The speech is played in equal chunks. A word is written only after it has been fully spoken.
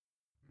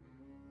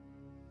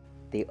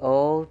The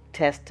Old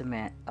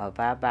Testament of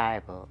our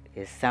Bible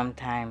is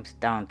sometimes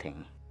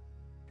daunting.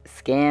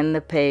 Scan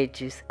the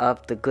pages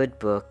of the good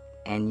book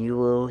and you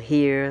will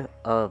hear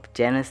of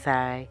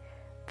genocide,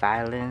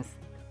 violence,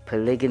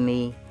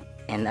 polygamy,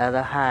 and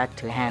other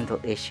hard-to-handle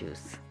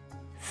issues.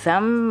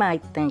 Some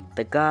might think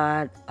the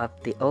God of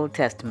the Old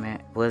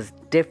Testament was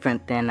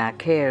different than our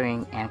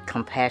caring and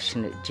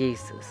compassionate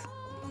Jesus.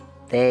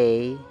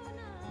 They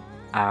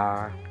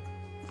are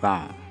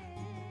wrong.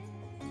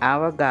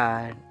 Our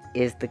God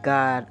is the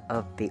God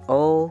of the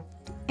Old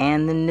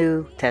and the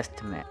New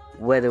Testament,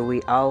 whether we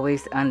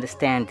always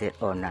understand it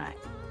or not.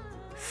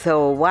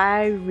 So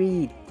why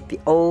read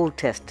the Old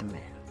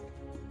Testament?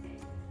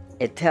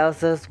 It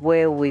tells us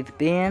where we've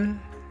been.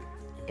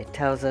 It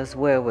tells us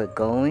where we're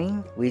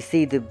going. We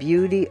see the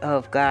beauty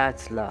of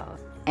God's law,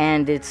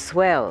 and it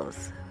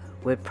swells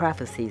with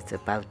prophecies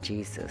about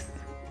Jesus.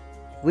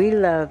 We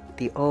love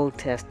the Old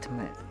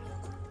Testament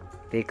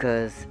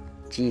because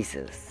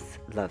Jesus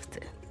loved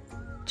it.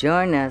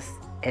 Join us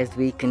as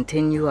we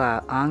continue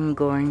our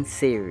ongoing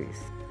series,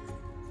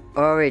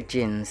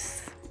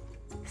 Origins,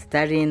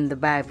 studying the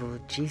Bible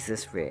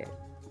Jesus read.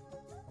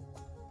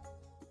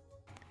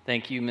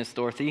 Thank you, Miss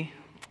Dorothy.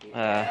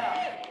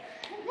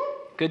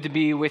 Good to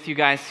be with you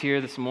guys here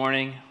this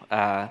morning.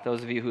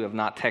 Those of you who have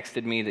not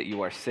texted me that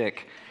you are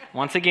sick.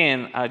 Once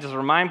again, just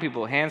remind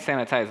people, hand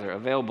sanitizer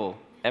available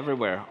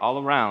everywhere,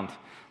 all around.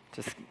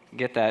 Just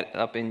get that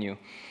up in you.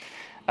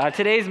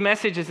 Today's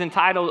message is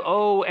entitled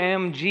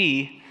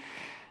OMG.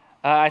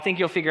 I think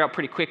you'll figure out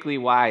pretty quickly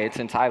why it's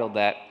entitled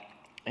that.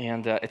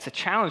 And it's a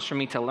challenge for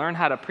me to learn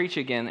how to preach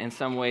again in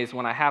some ways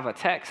when I have a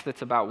text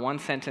that's about one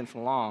sentence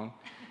long.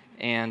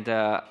 And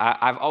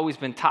I've always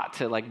been taught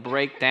to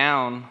break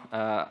down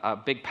a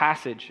big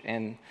passage,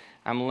 and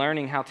I'm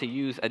learning how to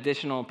use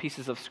additional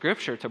pieces of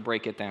Scripture to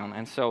break it down.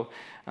 And so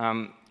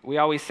we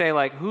always say,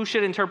 who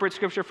should interpret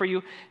Scripture for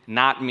you?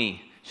 Not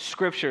me.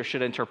 Scripture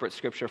should interpret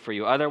Scripture for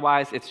you.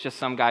 Otherwise, it's just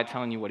some guy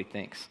telling you what he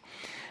thinks.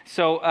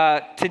 So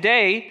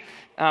today,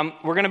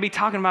 we're going to be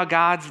talking about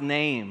God's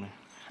name.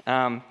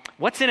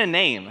 What's in a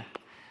name?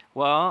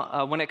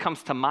 Well, when it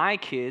comes to my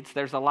kids,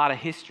 there's a lot of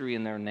history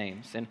in their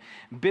names. And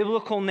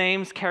biblical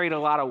names carried a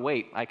lot of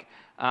weight.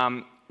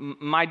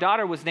 My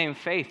daughter was named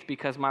Faith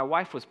because my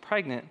wife was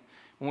pregnant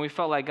when we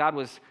felt like God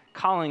was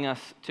calling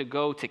us to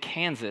go to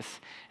Kansas.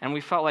 And we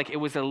felt like it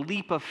was a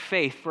leap of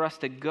faith for us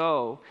to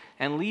go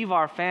and leave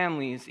our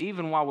families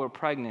even while we're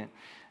pregnant.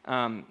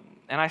 And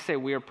I say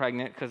we're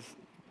pregnant because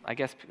I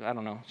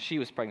don't know, she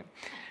was pregnant.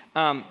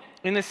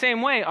 In the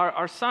same way,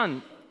 our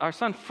son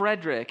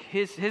Frederick,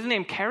 his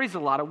name carries a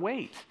lot of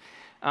weight.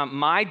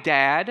 My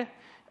dad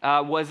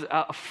was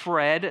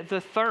Fred the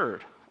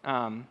Third,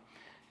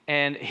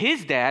 and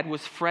his dad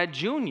was Fred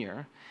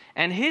Jr.,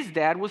 and his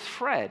dad was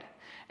Fred.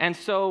 And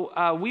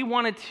so we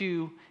wanted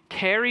to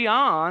carry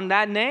on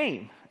that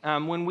name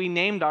when we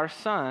named our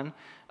son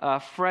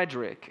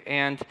Frederick.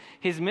 And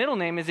his middle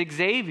name is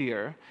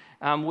Xavier,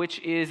 which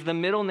is the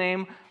middle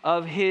name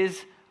of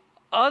his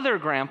other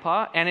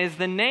grandpa and is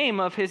the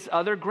name of his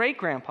other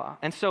great-grandpa.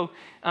 And so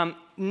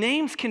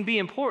names can be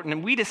important,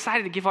 and we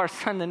decided to give our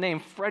son the name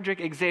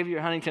Frederick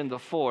Xavier Huntington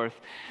IV,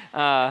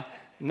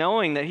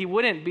 knowing that he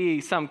wouldn't be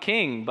some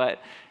king, but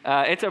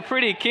it's a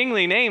pretty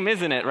kingly name,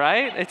 isn't it,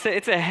 right?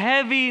 It's a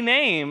heavy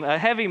name, a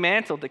heavy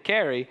mantle to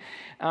carry.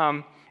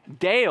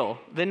 Dale,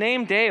 the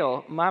name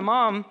Dale, my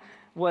mom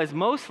was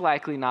most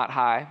likely not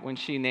high when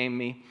she named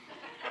me,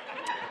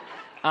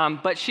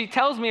 but she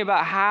tells me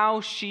about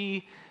how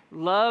she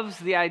loves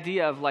the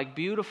idea of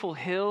beautiful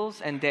hills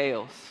and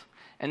dales.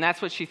 And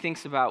that's what she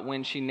thinks about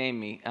when she named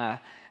me.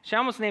 She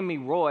almost named me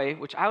Roy,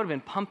 which I would have been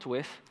pumped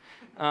with.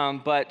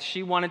 But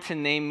she wanted to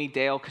name me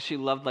Dale because she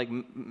loved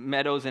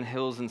meadows and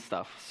hills and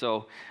stuff.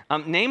 So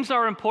names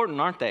are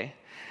important, aren't they?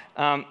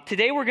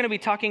 Today we're going to be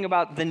talking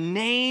about the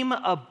name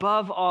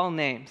above all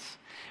names.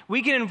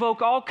 We can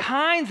invoke all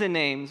kinds of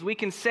names. We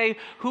can say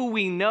who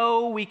we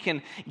know. We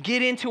can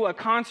get into a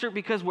concert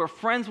because we're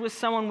friends with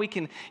someone. We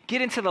can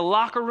get into the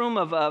locker room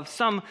of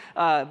some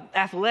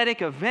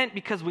athletic event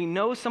because we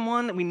know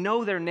someone, we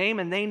know their name,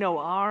 and they know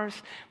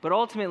ours. But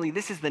ultimately,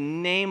 this is the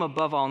name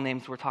above all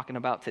names we're talking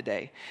about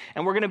today.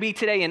 And we're going to be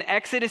today in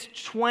Exodus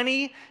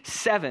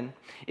 27.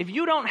 If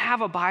you don't have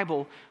a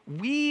Bible,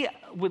 we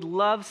would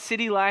love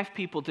City Life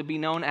people to be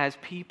known as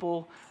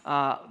people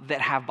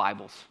that have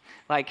Bibles.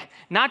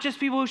 Not just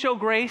people who show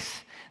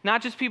grace,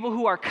 not just people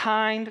who are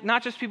kind,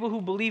 not just people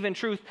who believe in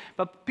truth,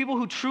 but people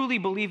who truly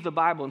believe the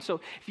Bible. And so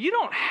if you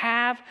don't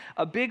have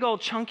a big old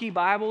chunky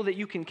Bible that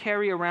you can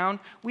carry around,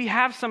 we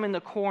have some in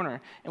the corner,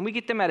 and we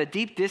get them at a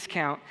deep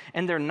discount,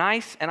 and they're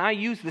nice, and I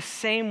use the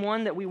same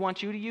one that we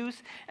want you to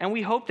use, and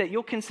we hope that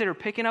you'll consider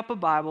picking up a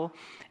Bible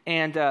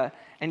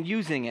and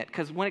using it,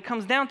 because when it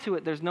comes down to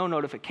it, there's no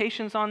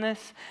notifications on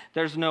this.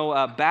 There's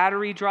no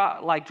battery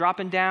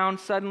dropping down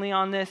suddenly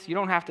on this. You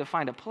don't have to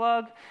find a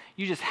plug.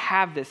 You just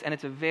have this, and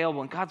it's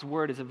available, and God's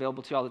Word is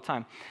available to you all the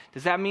time.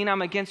 Does that mean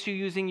I'm against you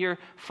using your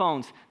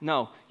phones?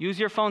 No. Use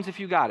your phones if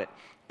you got it.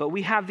 but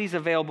we have these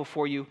available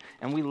for you,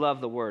 and we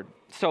love the word.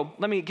 So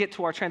let me get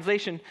to our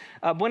translation.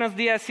 Buenos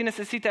días, si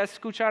necesita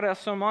escuchar el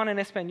sermón en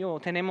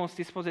español, tenemos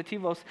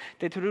dispositivos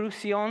de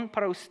traducción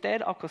para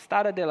usted al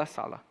costado de la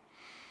sala.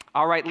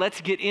 All right,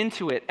 let's get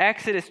into it.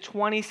 Exodus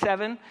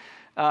 27.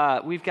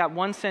 We've got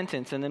one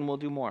sentence, and then we'll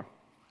do more.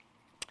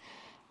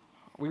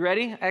 We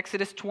ready?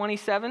 Exodus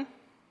 27?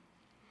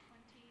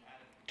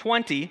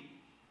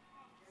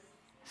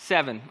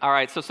 27. All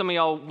right, so some of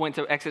y'all went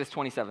to Exodus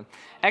 27.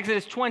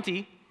 Exodus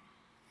 27.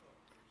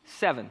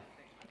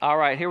 All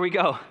right, here we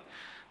go.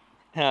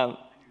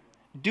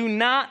 Do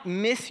not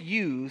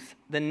misuse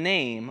the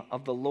name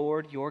of the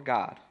Lord your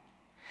God,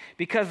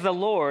 because the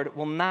Lord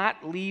will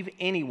not leave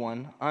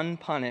anyone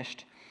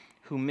unpunished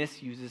who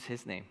misuses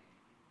his name.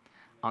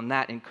 On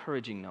that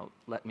encouraging note,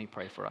 let me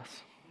pray for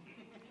us.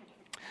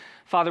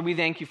 Father, we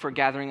thank you for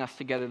gathering us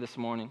together this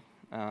morning.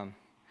 And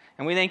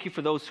we thank you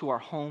for those who are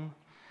home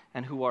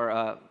and who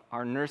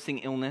are nursing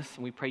illness.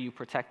 And we pray you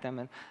protect them.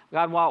 And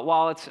God,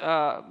 while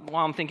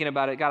I'm thinking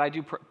about it, God, I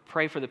do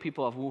pray for the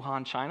people of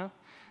Wuhan, China,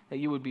 that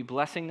you would be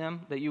blessing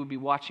them, that you would be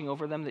watching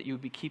over them, that you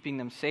would be keeping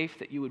them safe,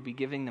 that you would be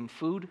giving them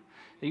food,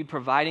 that you'd be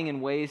providing in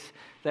ways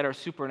that are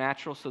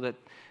supernatural so that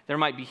there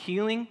might be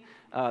healing,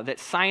 that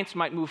science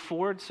might move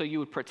forward so you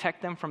would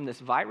protect them from this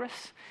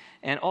virus.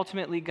 And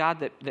ultimately, God,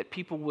 that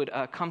people would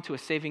come to a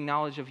saving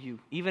knowledge of you,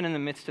 even in the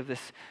midst of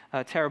this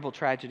terrible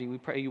tragedy. We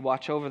pray you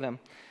watch over them.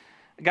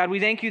 God,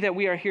 we thank you that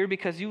we are here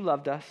because you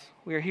loved us.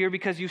 We are here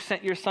because you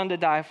sent your son to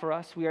die for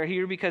us. We are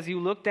here because you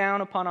looked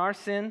down upon our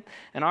sin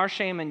and our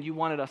shame and you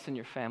wanted us in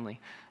your family.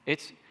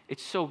 It's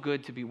so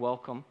good to be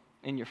welcome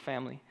in your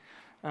family.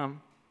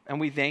 And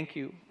we thank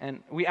you.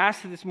 And we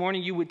ask that this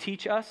morning you would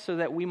teach us so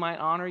that we might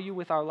honor you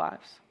with our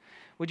lives.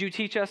 Would you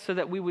teach us so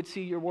that we would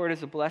see your word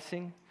as a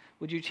blessing?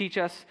 Would you teach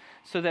us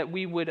so that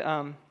we would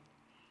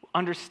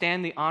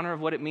understand the honor of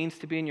what it means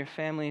to be in your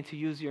family and to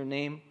use your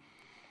name?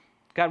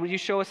 God, would you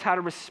show us how to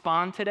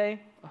respond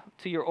today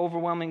to your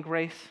overwhelming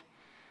grace?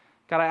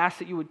 God, I ask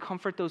that you would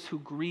comfort those who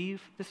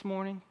grieve this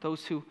morning,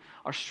 those who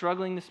are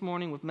struggling this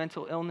morning with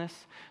mental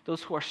illness,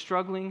 those who are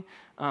struggling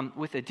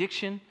with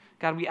addiction.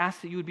 God, we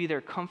ask that you would be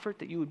their comfort,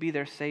 that you would be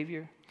their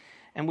Savior.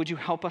 And would you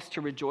help us to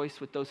rejoice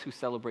with those who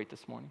celebrate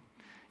this morning?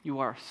 You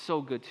are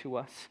so good to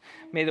us.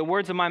 May the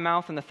words of my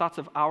mouth and the thoughts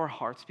of our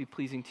hearts be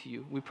pleasing to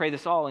you. We pray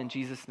this all in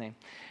Jesus' name.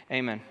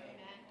 Amen.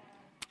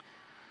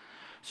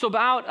 So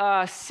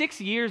about 6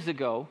 years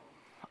ago,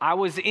 I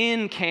was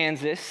in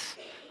Kansas,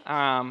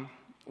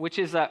 which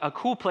is a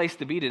cool place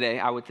to be today,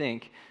 I would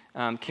think.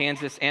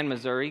 Kansas and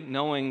Missouri,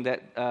 knowing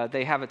that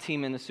they have a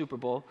team in the Super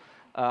Bowl.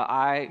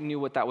 I knew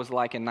what that was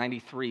like in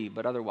 '93,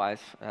 but otherwise,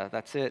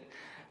 that's it.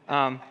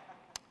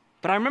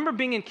 But I remember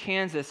being in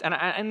Kansas,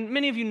 and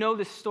many of you know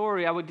this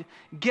story. I would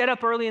get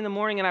up early in the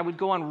morning and I would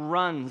go on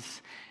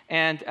runs.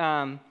 And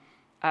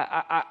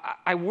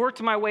I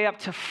worked my way up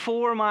to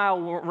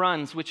 4-mile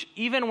runs, which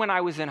even when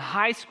I was in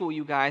high school,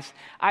 you guys,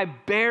 I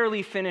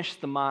barely finished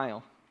the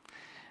mile.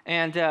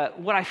 And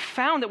what I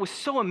found that was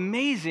so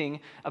amazing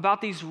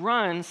about these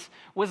runs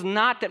was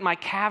not that my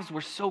calves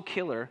were so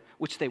killer,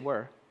 which they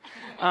were.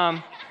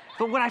 But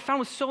what I found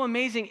was so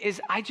amazing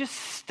is I just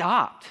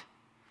stopped.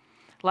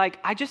 Like,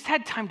 I just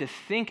had time to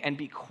think and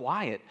be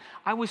quiet.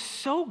 I was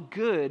so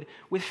good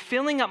with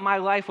filling up my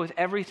life with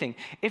everything.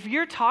 If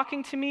you're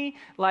talking to me,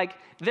 like,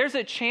 there's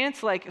a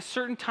chance, like,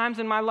 certain times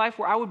in my life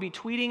where I would be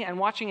tweeting and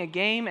watching a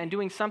game and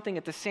doing something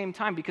at the same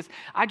time because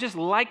I just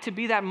like to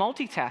be that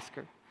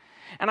multitasker.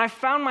 And I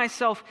found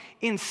myself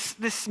in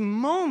this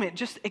moment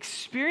just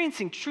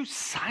experiencing true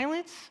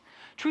silence,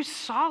 true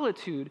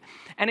solitude.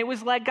 And it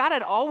was like God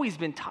had always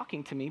been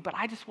talking to me, but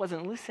I just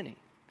wasn't listening.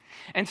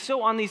 And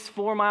so on these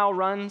 4-mile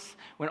runs,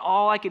 when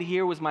all I could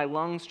hear was my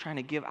lungs trying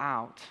to give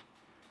out,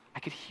 I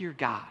could hear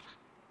God.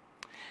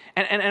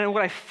 And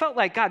what I felt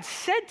like God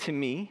said to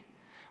me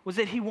was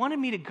that he wanted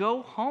me to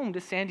go home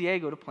to San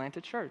Diego to plant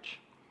a church.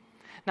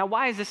 Now,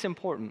 why is this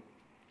important?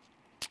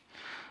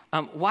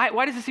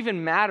 Why does this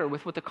even matter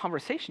with what the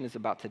conversation is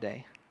about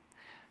today?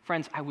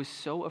 Friends, I was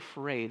so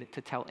afraid to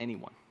tell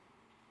anyone.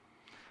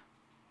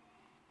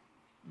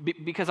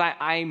 Because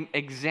I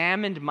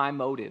examined my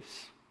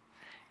motives.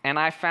 And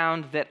I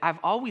found that I've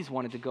always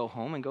wanted to go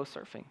home and go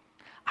surfing.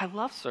 I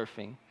love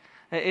surfing.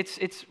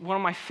 It's one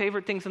of my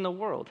favorite things in the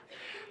world.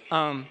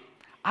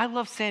 I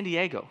love San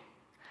Diego.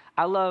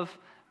 I love,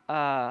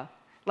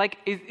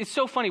 it's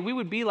so funny. We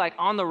would be like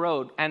on the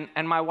road and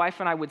my wife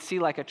and I would see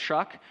like a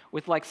truck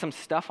with like some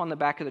stuff on the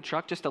back of the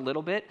truck, just a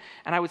little bit.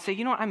 And I would say,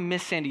 you know what, I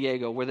miss San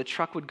Diego, where the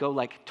truck would go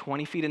like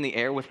 20 feet in the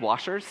air with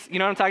washers. You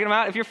know what I'm talking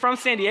about? If you're from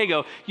San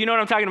Diego, you know what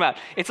I'm talking about.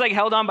 It's like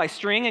held on by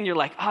string and you're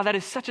like, oh, that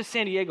is such a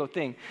San Diego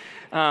thing.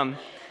 And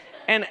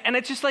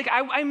it's just like,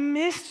 I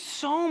missed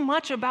so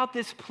much about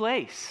this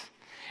place.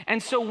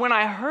 And so when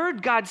I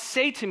heard God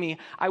say to me,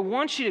 I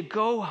want you to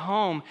go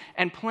home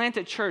and plant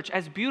a church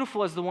as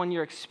beautiful as the one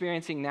you're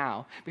experiencing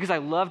now, because I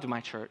loved my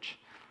church,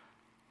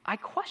 I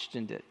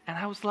questioned it. And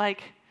I was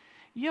like,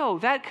 yo,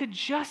 that could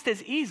just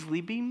as easily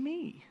be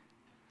me.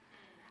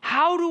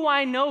 How do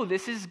I know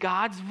this is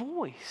God's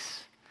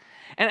voice?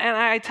 And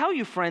I tell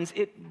you, friends,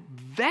 it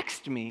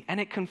vexed me and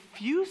it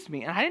confused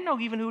me. And I didn't know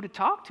even who to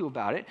talk to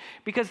about it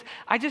because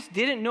I just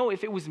didn't know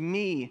if it was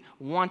me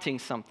wanting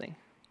something.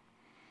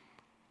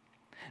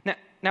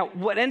 Now,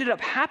 what ended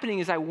up happening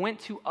is I went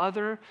to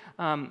other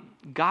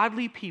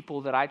godly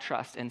people that I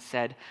trust and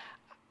said,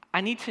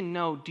 I need to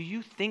know, do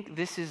you think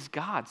this is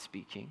God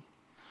speaking?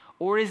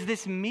 Or is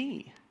this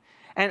me?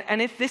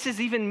 And if this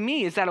is even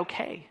me, is that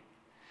okay?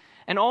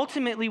 And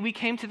ultimately, we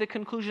came to the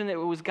conclusion that it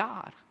was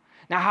God.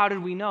 Now, how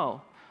did we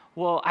know?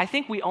 Well, I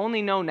think we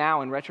only know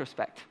now in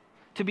retrospect.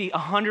 To be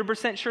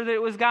 100% sure that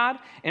it was God,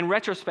 in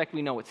retrospect,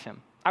 we know it's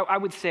him. I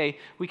would say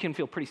we can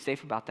feel pretty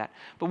safe about that.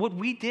 But what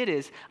we did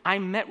is I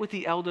met with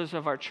the elders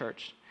of our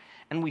church,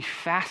 and we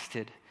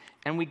fasted,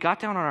 and we got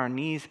down on our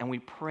knees, and we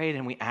prayed,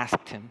 and we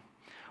asked him,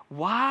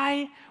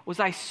 why was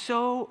I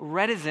so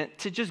reticent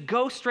to just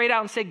go straight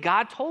out and say,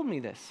 God told me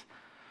this?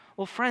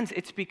 Well, friends,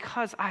 it's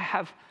because I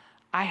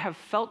have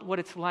felt what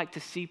it's like to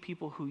see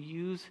people who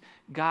use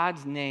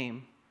God's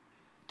name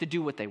to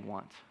do what they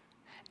want.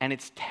 And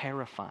it's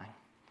terrifying.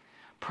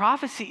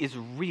 Prophecy is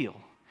real.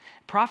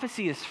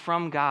 Prophecy is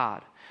from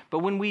God. But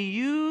when we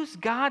use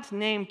God's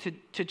name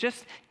to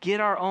just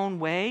get our own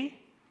way,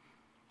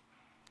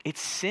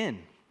 it's sin.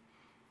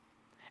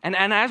 And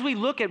as we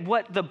look at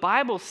what the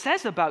Bible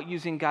says about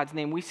using God's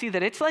name, we see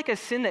that it's like a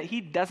sin that he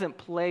doesn't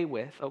play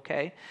with,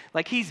 okay?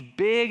 Like he's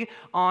big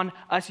on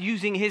us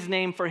using his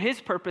name for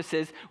his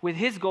purposes, with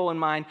his goal in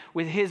mind,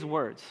 with his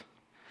words.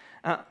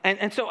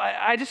 And so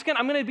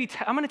I'm going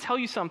to tell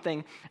you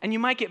something, and you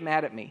might get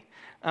mad at me.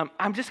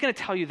 I'm just going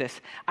to tell you this.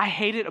 I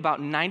hate it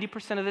about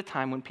 90% of the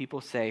time when people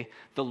say,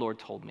 the Lord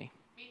told me.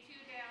 Me too,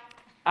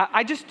 Dale.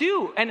 I just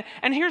do. And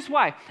here's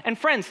why. And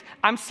friends,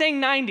 I'm saying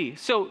 90,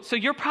 so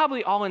you're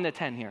probably all in the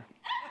 10 here.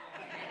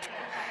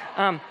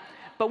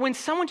 But when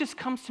someone just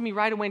comes to me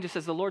right away and just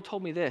says, the Lord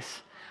told me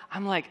this,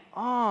 I'm like,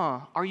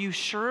 oh, are you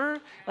sure?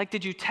 Like,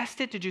 did you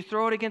test it? Did you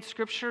throw it against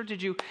Scripture?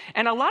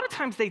 And a lot of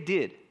times they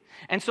did.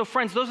 And so,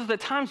 friends, those are the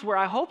times where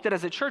I hope that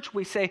as a church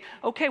we say,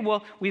 okay,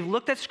 well, we've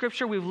looked at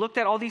Scripture, we've looked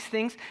at all these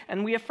things,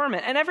 and we affirm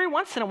it. And every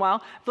once in a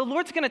while, the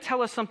Lord's going to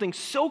tell us something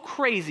so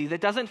crazy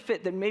that doesn't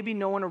fit that maybe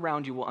no one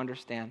around you will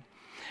understand.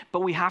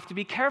 But we have to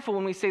be careful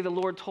when we say the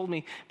Lord told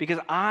me, because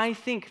I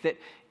think that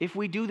if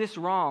we do this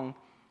wrong,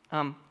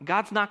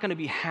 God's not going to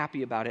be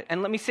happy about it.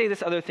 And let me say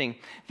this other thing.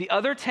 The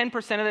other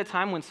 10% of the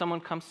time when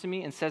someone comes to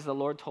me and says the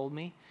Lord told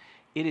me,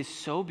 it is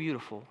so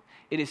beautiful.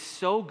 It is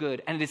so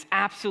good, and it is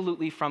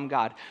absolutely from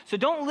God. So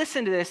don't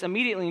listen to this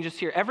immediately and just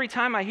hear, every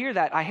time I hear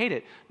that, I hate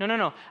it.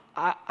 No.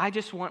 I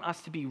just want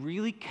us to be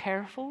really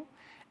careful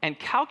and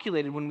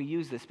calculated when we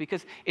use this,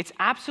 because it's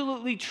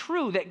absolutely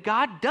true that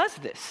God does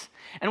this.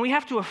 And we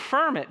have to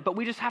affirm it, but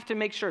we just have to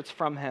make sure it's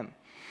from him.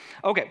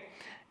 Okay,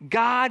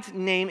 God's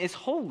name is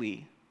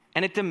holy,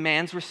 and it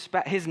demands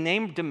respect. His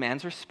name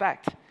demands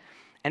respect.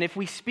 And if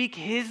we speak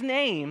his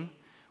name,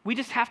 we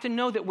just have to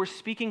know that we're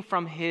speaking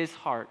from his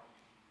heart.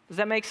 Does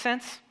that make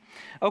sense?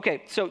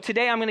 Okay, so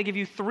today I'm going to give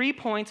you 3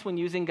 points when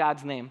using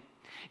God's name.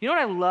 You know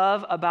what I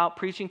love about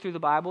preaching through the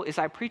Bible is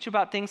I preach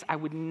about things I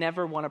would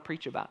never want to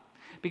preach about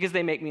because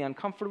they make me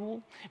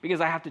uncomfortable,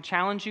 because I have to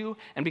challenge you,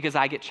 and because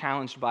I get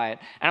challenged by it.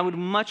 And I would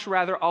much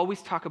rather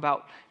always talk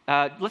about,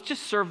 let's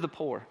just serve the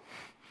poor.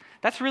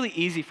 That's really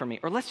easy for me.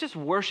 Or let's just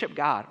worship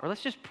God. Or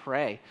let's just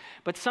pray.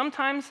 But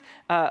sometimes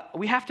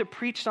we have to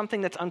preach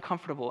something that's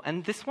uncomfortable.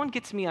 And this one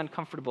gets me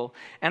uncomfortable.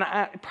 And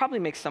it probably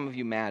makes some of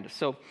you mad.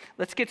 So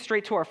let's get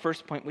straight to our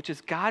first point, which is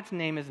God's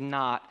name is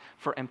not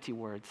for empty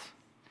words.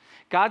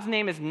 God's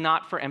name is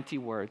not for empty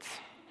words.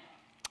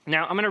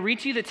 Now, I'm going to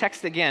read to you the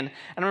text again,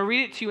 and I'm going to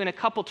read it to you in a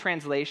couple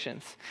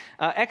translations.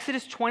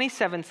 Exodus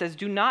 27 says,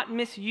 do not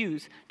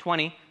misuse,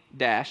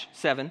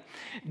 20-7,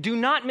 do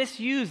not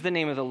misuse the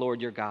name of the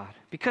Lord your God,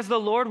 because the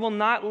Lord will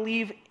not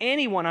leave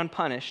anyone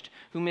unpunished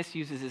who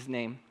misuses his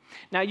name.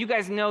 Now, you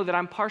guys know that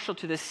I'm partial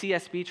to the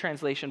CSB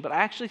translation, but I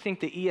actually think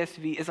the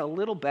ESV is a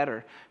little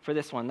better for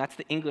this one. That's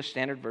the English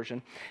Standard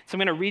Version. So I'm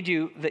going to read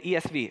you the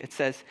ESV. It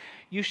says,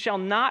 you shall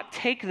not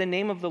take the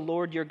name of the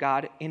Lord your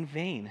God in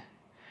vain,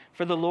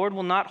 for the Lord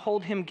will not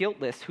hold him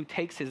guiltless who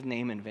takes his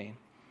name in vain.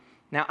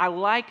 Now, I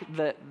like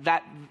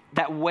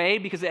that way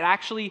because it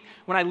actually,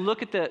 when I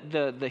look at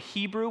the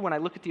Hebrew, when I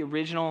look at the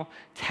original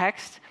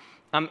text,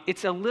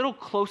 it's a little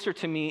closer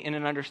to me in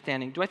an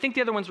understanding. Do I think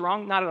the other one's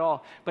wrong? Not at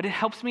all. But it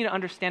helps me to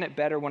understand it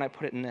better when I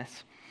put it in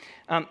this.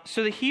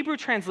 So the Hebrew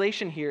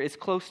translation here is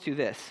close to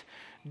this.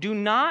 Do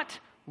not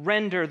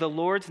render the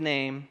Lord's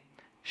name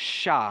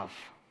shav.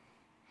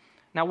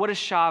 Now, what does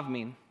shav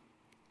mean?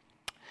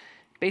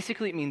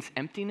 Basically, it means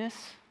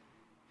emptiness.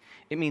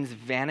 It means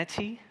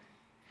vanity.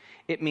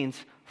 It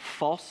means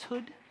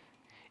falsehood.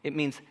 It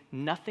means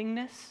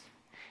nothingness.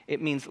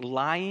 It means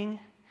lying.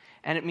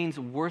 And it means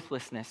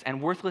worthlessness,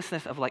 and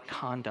worthlessness of like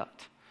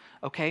conduct.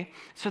 Okay?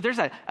 So there's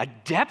a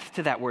depth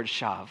to that word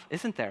shav,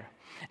 isn't there?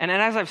 And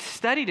as I've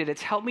studied it,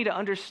 it's helped me to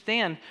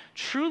understand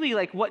truly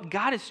like what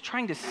God is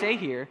trying to say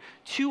here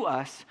to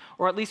us,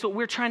 or at least what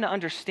we're trying to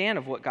understand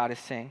of what God is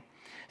saying.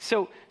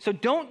 So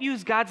don't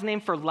use God's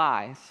name for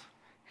lies.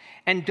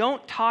 and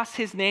don't toss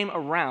his name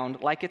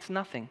around like it's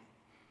nothing,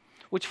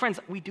 which, friends,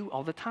 we do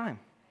all the time.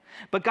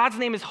 But God's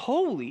name is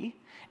holy,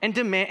 and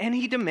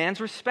he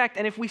demands respect.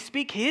 And if we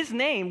speak his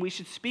name, we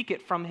should speak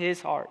it from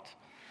his heart.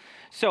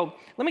 So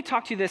let me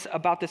talk to you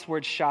about this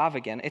word shav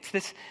again. It's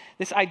this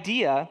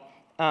idea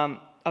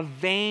of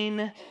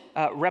vain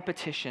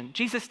repetition.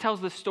 Jesus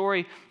tells the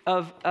story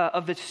of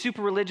the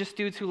super religious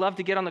dudes who love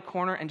to get on the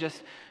corner and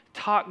just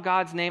talk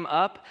God's name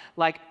up,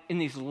 like in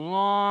these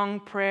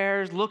long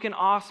prayers, looking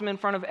awesome in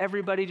front of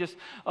everybody, just,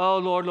 oh,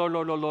 Lord, Lord,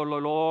 Lord, Lord, Lord,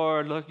 Lord,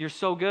 Lord, look, you're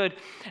so good.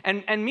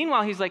 And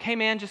meanwhile, he's like, hey,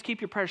 man, just keep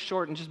your prayers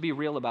short and just be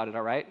real about it,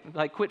 all right?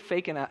 Like, quit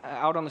faking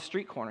out on the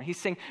street corner. He's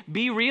saying,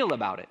 be real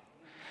about it.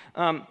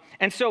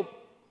 And so,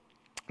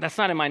 that's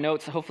not in my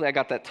notes. Hopefully I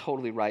got that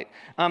totally right.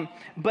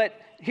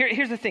 But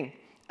here's the thing.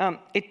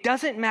 It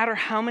doesn't matter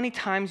how many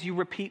times you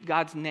repeat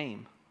God's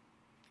name.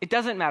 It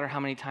doesn't matter how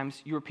many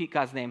times you repeat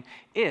God's name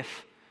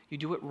if you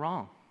do it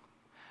wrong,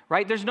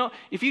 right?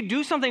 If you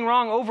do something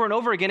wrong over and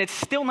over again, it's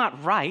still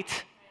not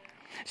right.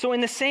 So in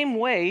the same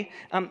way,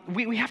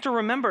 we have to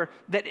remember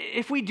that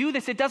if we do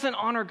this, it doesn't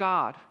honor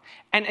God.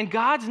 And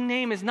God's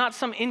name is not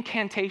some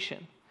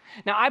incantation.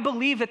 Now, I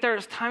believe that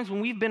there's times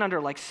when we've been under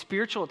like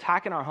spiritual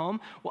attack in our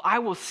home. Well, I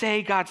will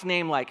say God's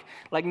name like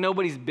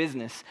nobody's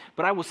business,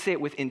 but I will say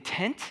it with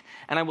intent,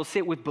 and I will say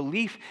it with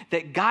belief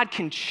that God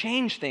can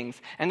change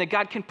things, and that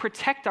God can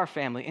protect our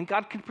family, and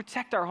God can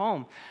protect our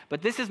home.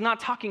 But this is not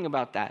talking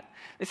about that.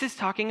 This is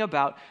talking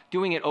about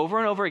doing it over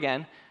and over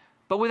again,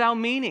 but without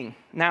meaning.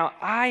 Now,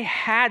 I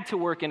had to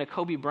work in a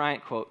Kobe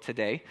Bryant quote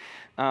today.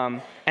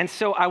 And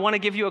so I want to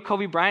give you a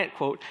Kobe Bryant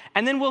quote.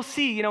 And then we'll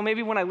see,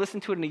 maybe when I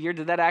listen to it in a year,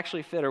 did that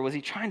actually fit? Or was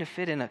he trying to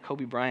fit in a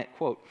Kobe Bryant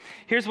quote?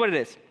 Here's what it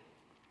is.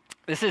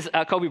 This is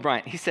Kobe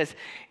Bryant. He says,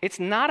 it's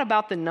not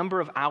about the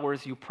number of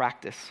hours you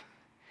practice.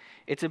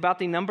 It's about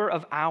the number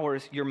of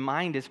hours your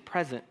mind is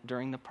present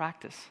during the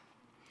practice.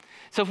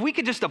 So if we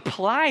could just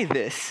apply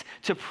this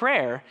to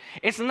prayer,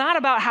 it's not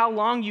about how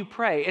long you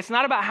pray. It's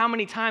not about how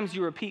many times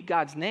you repeat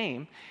God's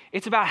name.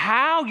 It's about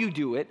how you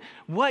do it,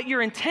 what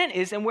your intent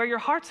is, and where your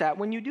heart's at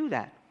when you do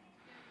that.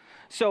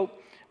 So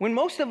when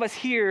most of us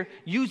hear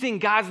using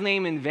God's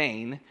name in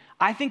vain,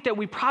 I think that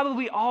we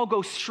probably all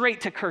go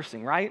straight to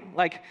cursing, right?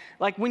 Like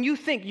when you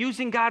think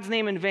using God's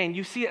name in vain,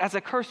 you see it as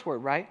a curse word,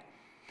 right?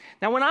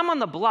 Now, when I'm on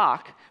the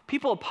block,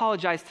 people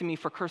apologize to me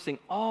for cursing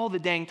all the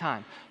dang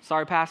time.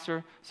 Sorry,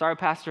 pastor,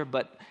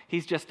 but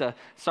he's just a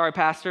sorry,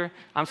 pastor.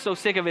 I'm so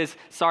sick of his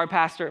sorry,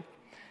 pastor.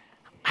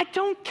 I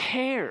don't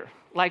care,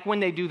 when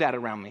they do that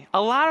around me.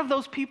 A lot of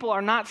those people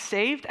are not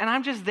saved, and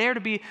I'm just there to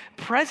be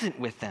present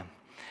with them.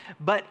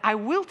 But I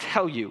will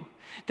tell you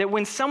that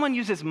when someone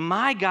uses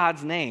my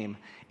God's name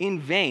in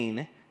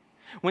vain,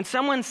 when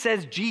someone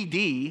says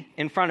GD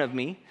in front of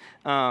me,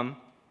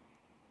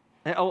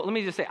 let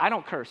me just say, I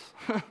don't curse,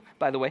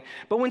 by the way.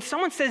 But when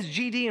someone says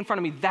GD in front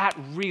of me, that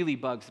really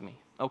bugs me,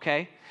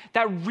 okay?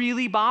 That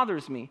really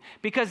bothers me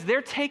because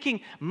they're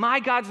taking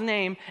my God's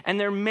name and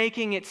they're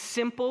making it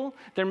simple.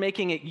 They're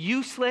making it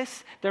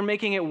useless. They're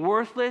making it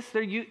worthless.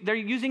 They're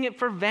using it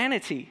for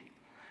vanity.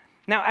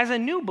 Now, as a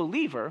new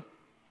believer,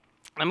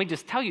 let me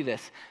just tell you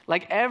this.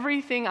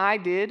 Everything I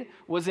did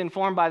was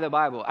informed by the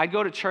Bible. I'd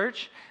go to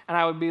church and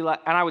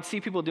I would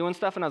see people doing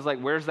stuff and I was like,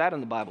 where's that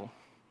in the Bible?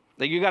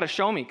 You got to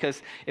show me, because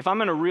if I'm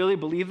going to really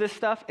believe this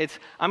stuff,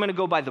 I'm going to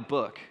go by the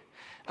book.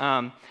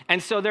 And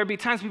so there'd be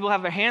times people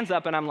have their hands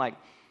up, and I'm like,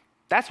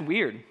 that's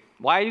weird.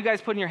 Why are you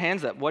guys putting your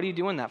hands up? What are you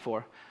doing that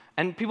for?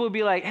 And people would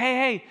be like,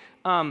 hey,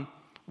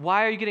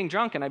 why are you getting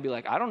drunk? And I'd be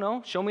like, I don't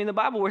know. Show me in the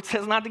Bible where it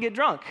says not to get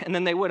drunk. And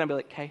then they would. I'd be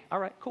like, hey, all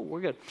right, cool,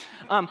 we're good.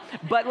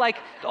 But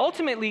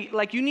ultimately,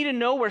 you need to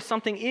know where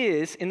something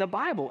is in the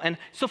Bible. And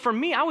so for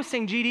me, I was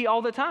saying GD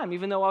all the time,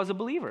 even though I was a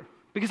believer,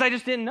 because I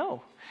just didn't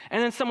know.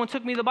 And then someone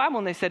took me the Bible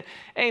and they said,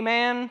 hey,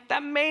 man,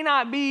 that may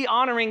not be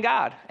honoring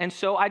God. And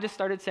so I just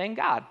started saying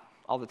God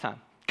all the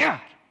time. God.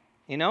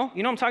 You know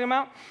what I'm talking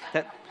about?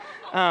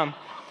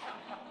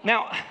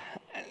 Now,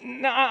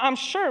 I'm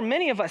sure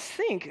many of us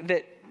think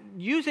that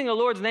using the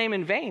Lord's name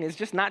in vain is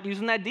just not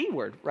using that D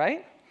word,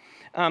 right?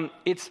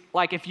 It's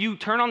like if you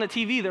turn on the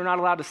TV, they're not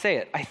allowed to say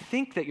it. I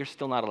think that you're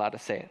still not allowed to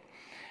say it.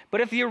 But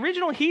if the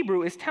original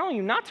Hebrew is telling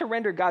you not to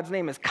render God's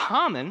name as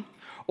common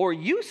or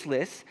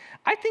useless,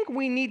 I think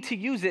we need to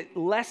use it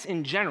less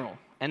in general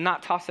and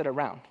not toss it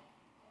around.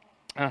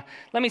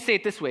 Let me say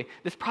it this way.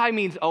 This probably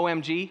means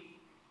OMG.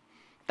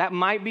 That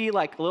might be a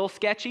little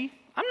sketchy.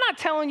 I'm not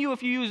telling you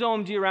if you use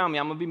OMG around me,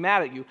 I'm going to be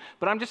mad at you.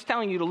 But I'm just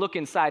telling you to look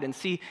inside and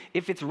see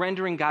if it's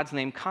rendering God's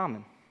name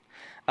common.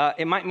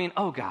 It might mean,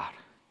 oh God.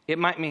 It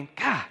might mean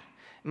God.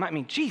 It might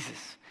mean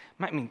Jesus. It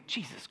might mean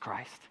Jesus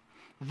Christ.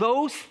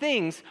 Those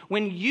things,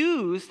 when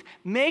used,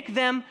 make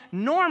them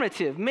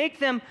normative,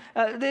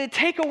 they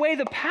take away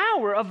the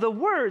power of the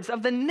words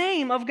of the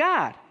name of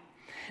God.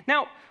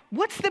 Now,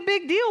 what's the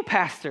big deal,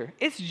 Pastor?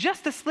 It's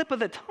just a slip of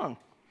the tongue.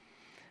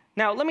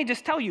 Now, let me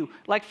just tell you,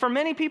 for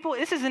many people,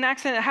 this is an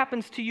accent that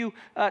happens to you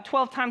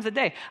 12 times a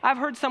day. I've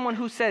heard someone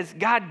who says,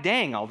 God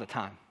dang, all the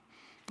time.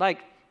 But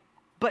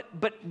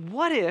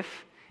what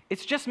if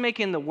it's just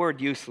making the word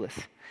useless?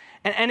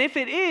 And if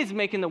it is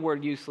making the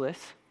word useless,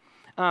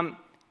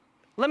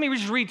 let me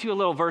just read to you a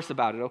little verse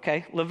about it,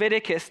 okay?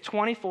 Leviticus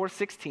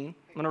 24:16.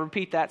 I'm going to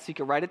repeat that so you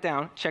can write it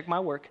down. Check my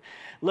work.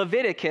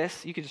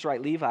 Leviticus, you could just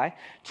write Levi,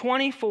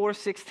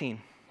 24:16.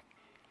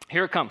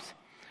 Here it comes.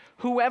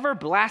 Whoever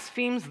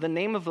blasphemes the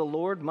name of the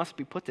Lord must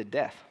be put to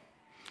death.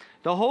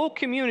 The whole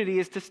community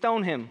is to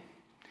stone him.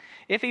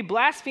 If he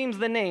blasphemes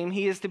the name,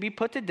 he is to be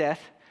put to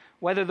death,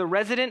 whether the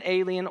resident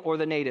alien or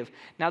the native.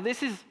 Now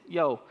this is,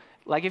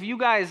 like if you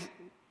guys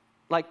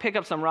like pick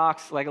up some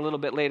rocks like a little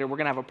bit later, we're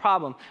going to have a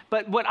problem.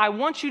 But what I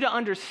want you to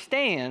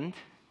understand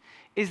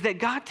is that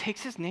God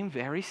takes his name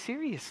very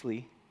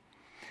seriously.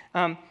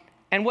 And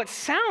what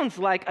sounds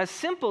like a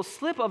simple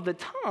slip of the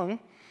tongue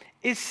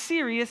is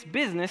serious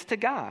business to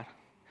God.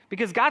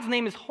 Because God's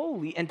name is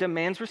holy and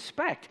demands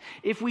respect.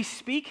 If we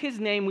speak his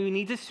name, we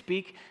need to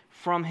speak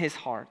from his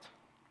heart.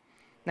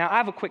 Now, I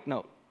have a quick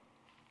note.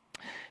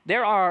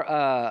 There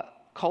are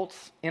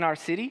cults in our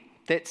city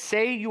that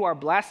say you are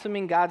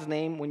blaspheming God's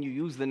name when you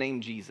use the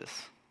name Jesus.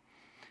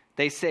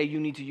 They say you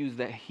need to use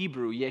the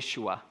Hebrew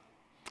Yeshua.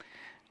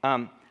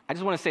 I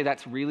just want to say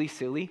that's really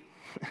silly.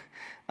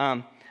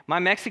 My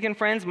Mexican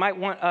friends might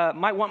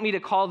want me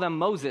to call them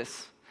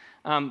Moses,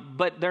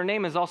 but their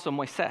name is also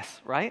Moises,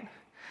 right?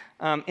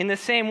 In the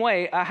same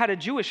way, I had a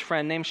Jewish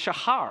friend named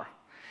Shahar,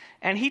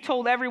 and he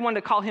told everyone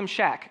to call him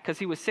Shaq because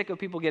he was sick of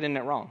people getting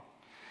it wrong.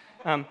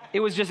 It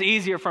was just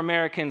easier for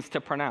Americans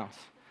to pronounce.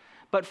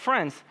 But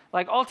friends,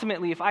 like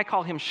ultimately, if I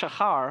call him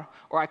Shahar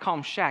or I call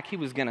him Shaq, he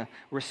was going to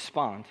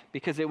respond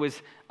because it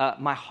was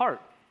my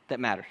heart that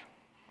mattered.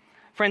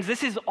 Friends,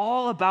 this is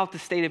all about the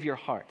state of your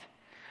heart.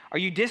 Are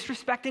you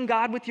disrespecting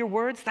God with your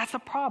words? That's a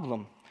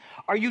problem.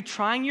 Are you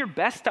trying your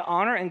best to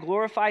honor and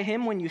glorify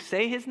him when you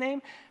say his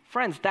name?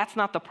 Friends, that's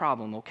not the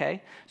problem,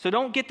 okay? So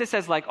don't get this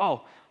as like,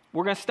 oh,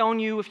 we're going to stone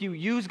you if you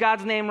use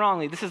God's name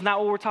wrongly. This is not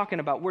what we're talking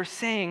about. We're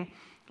saying,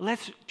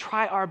 let's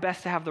try our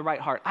best to have the right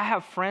heart. I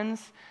have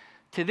friends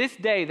to this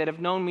day that have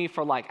known me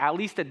for like at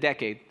least a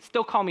decade,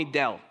 still call me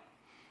Dell.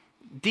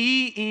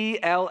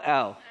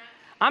 D-E-L-L.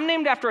 I'm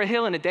named after a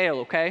hill in a dale,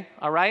 okay?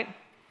 All right?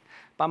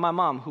 By my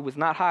mom, who was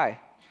not high.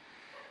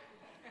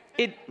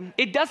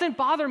 It doesn't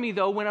bother me,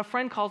 though, when a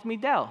friend calls me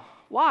Dell.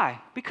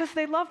 Why? Because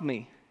they love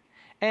me.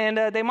 And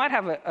they might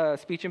have a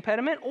speech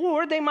impediment,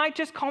 or they might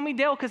just call me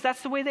Dale because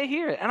that's the way they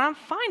hear it. And I'm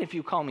fine if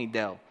you call me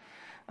Dell.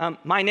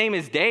 My name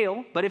is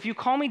Dale, but if you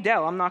call me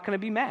Dell, I'm not going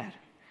to be mad.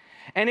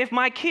 And if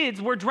my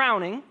kids were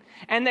drowning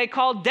and they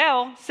called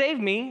Dell, save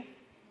me,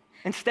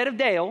 instead of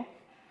Dale,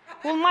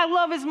 well, my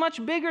love is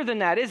much bigger than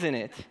that, isn't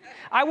it?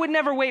 I would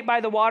never wait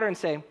by the water and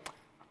say,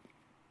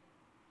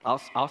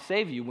 I'll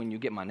save you when you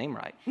get my name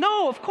right.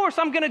 No, of course,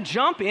 I'm going to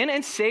jump in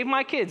and save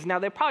my kids. Now,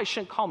 they probably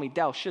shouldn't call me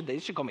Dell, should they? They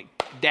should call me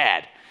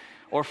Dad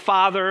or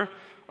Father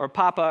or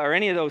Papa or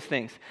any of those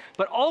things.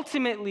 But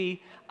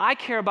ultimately, I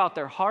care about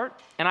their heart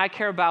and I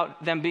care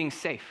about them being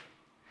safe.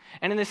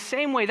 And in the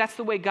same way, that's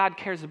the way God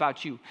cares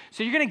about you.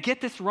 So you're going to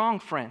get this wrong,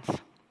 friends.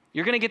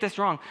 You're going to get this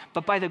wrong.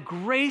 But by the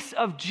grace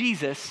of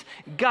Jesus,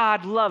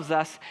 God loves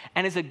us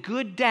and is a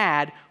good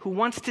dad who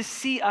wants to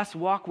see us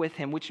walk with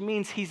him, which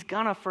means he's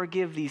going to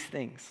forgive these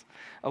things,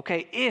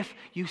 okay, if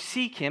you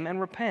seek him and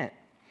repent.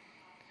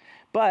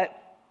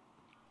 But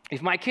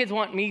if my kids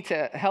want me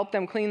to help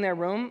them clean their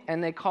room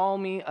and they call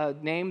me a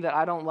name that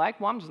I don't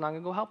like, well, I'm just not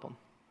going to go help them.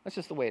 That's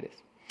just the way it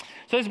is.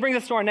 So this brings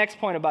us to our next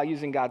point about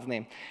using God's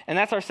name. And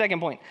that's our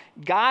second point.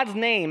 God's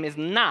name is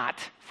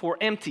not for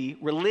empty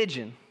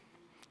religion.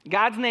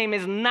 God's name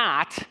is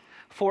not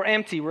for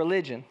empty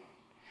religion.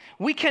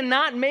 We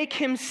cannot make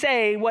him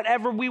say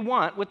whatever we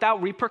want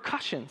without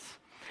repercussions.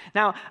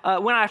 Now,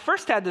 when I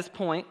first had this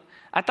point,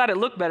 I thought it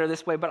looked better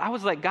this way, but I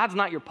was like, God's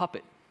not your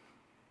puppet.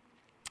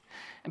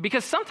 And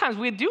because sometimes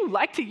we do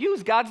like to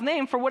use God's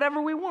name for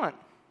whatever we want.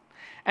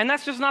 And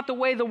that's just not the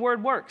way the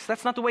word works.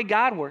 That's not the way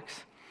God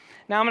works.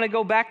 Now I'm going to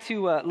go back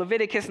to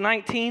Leviticus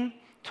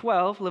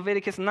 19:12.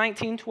 Leviticus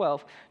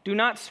 19:12. Do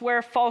not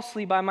swear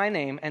falsely by my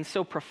name and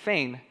so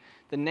profane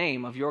the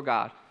name of your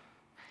God.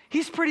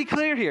 He's pretty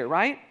clear here,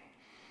 right?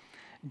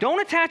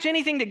 Don't attach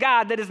anything to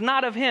God that is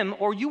not of him,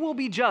 or you will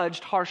be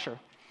judged harsher.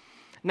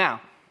 Now,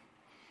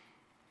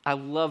 I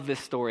love this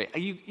story.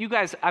 You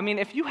guys, I mean,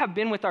 if you have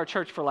been with our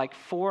church for like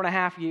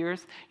 4.5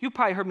 years, you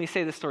probably heard me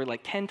say this story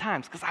like 10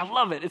 times because I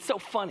love it. It's so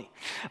funny.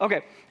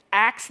 Okay,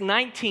 Acts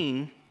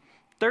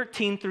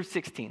 19:13 through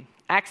 16.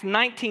 Acts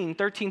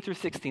 19:13 through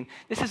 16.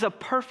 This is a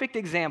perfect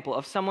example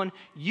of someone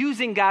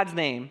using God's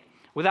name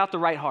without the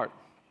right heart.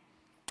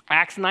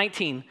 Acts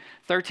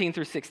 19:13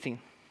 through 16.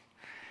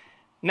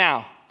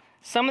 Now,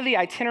 some of the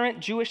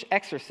itinerant Jewish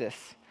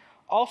exorcists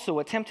also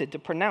attempted to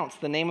pronounce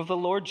the name of the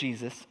Lord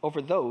Jesus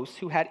over those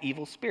who had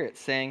evil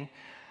spirits, saying,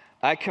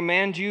 I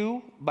command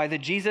you by the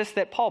Jesus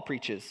that Paul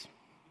preaches.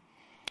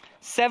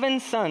 7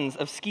 sons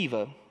of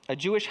Sceva, a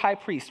Jewish high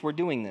priest, were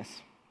doing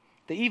this.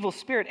 The evil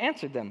spirit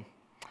answered them,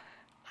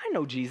 I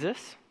know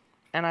Jesus,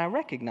 and I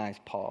recognize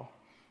Paul,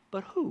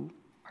 but who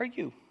are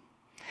you?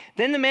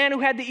 Then the man who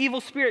had the evil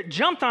spirit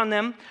jumped on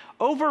them,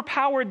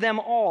 overpowered them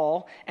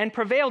all, and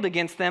prevailed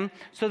against them,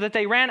 so that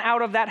they ran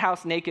out of that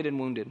house naked and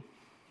wounded.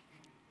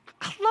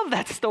 I love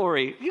that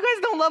story. You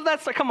guys don't love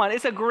that story? Come on,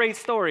 it's a great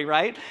story,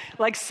 right?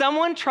 Like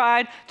someone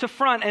tried to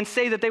front and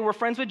say that they were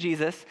friends with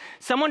Jesus.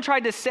 Someone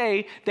tried to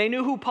say they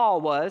knew who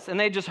Paul was, and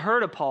they just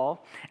heard of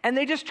Paul, and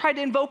they just tried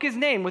to invoke his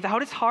name without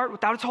his heart,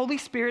 without his Holy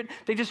Spirit.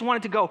 They just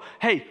wanted to go,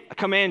 hey, I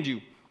command you.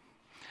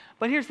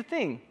 But here's the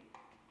thing.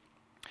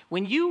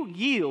 When you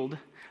yield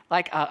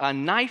like a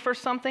knife or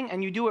something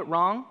and you do it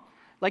wrong,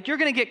 like you're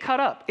going to get cut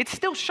up. It's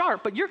still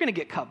sharp, but you're going to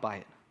get cut by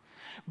it.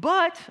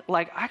 But,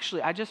 like,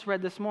 actually, I just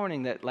read this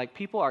morning that, like,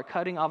 people are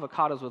cutting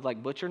avocados with,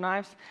 like, butcher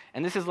knives,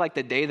 and this is, like,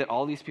 the day that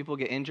all these people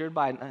get injured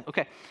by,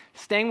 okay,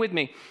 staying with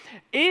me.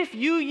 If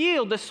you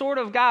yield the sword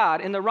of God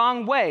in the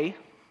wrong way,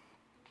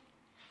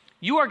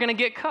 you are going to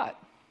get cut.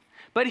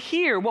 But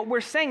here, what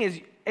we're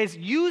saying is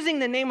using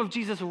the name of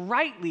Jesus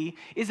rightly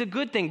is a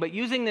good thing, but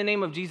using the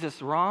name of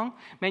Jesus wrong,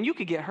 man, you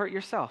could get hurt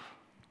yourself.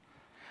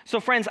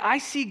 So, friends, I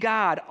see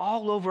God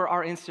all over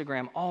our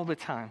Instagram all the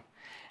time.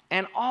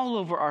 And all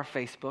over our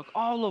Facebook,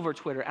 all over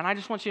Twitter. And I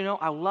just want you to know,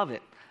 I love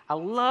it. I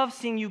love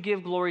seeing you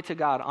give glory to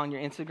God on your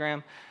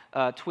Instagram,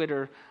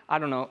 Twitter. I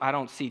don't know. I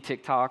don't see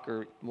TikTok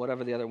or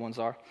whatever the other ones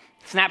are.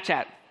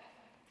 Snapchat.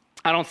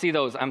 I don't see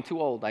those. I'm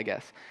too old, I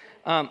guess.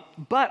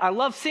 But I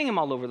love seeing them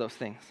all over those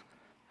things.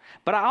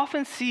 But I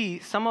often see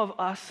some of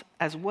us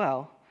as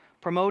well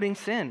promoting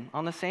sin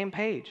on the same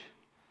page.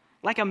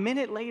 Like a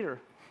minute later.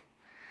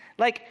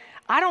 Like,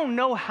 I don't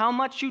know how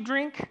much you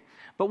drink,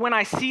 but when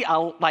I see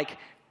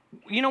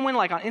you know when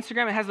like on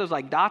Instagram it has those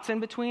like dots in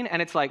between and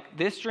it's like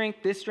this drink,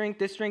 this drink,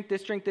 this drink,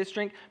 this drink, this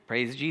drink,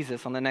 praise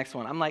Jesus on the next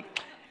one. I'm like,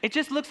 it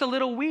just looks a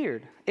little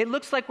weird. It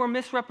looks like we're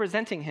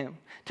misrepresenting him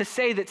to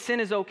say that sin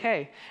is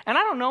okay. And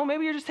I don't know,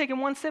 maybe you're just taking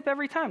one sip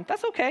every time.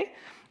 That's okay.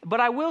 But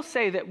I will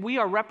say that we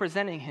are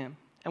representing him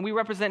and we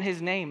represent his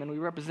name and we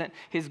represent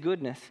his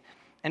goodness.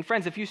 And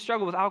friends, if you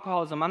struggle with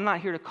alcoholism, I'm not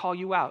here to call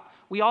you out.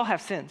 We all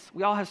have sins.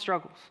 We all have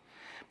struggles.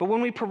 But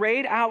when we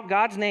parade out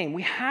God's name,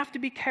 we have to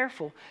be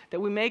careful that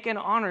we make an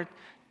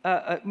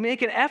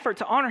effort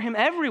to honor him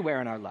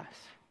everywhere in our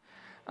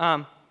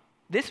lives.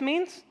 This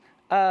means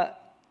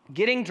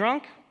getting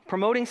drunk,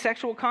 promoting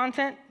sexual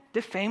content,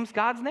 defames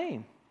God's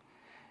name.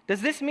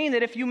 Does this mean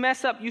that if you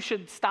mess up, you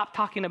should stop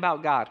talking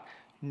about God?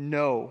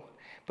 No.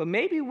 But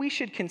maybe we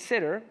should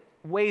consider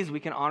ways we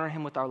can honor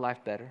him with our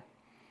life better.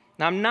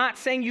 Now, I'm not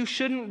saying you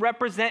shouldn't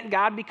represent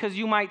God because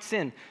you might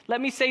sin.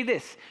 Let me say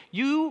this.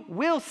 You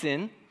will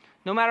sin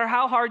no matter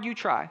how hard you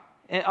try.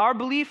 And our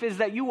belief is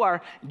that you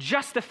are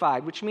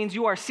justified, which means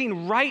you are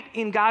seen right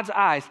in God's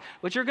eyes,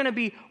 but you're going to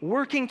be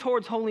working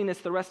towards holiness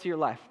the rest of your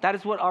life. That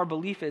is what our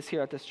belief is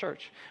here at this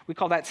church. We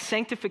call that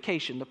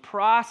sanctification, the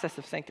process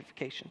of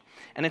sanctification.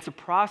 And it's a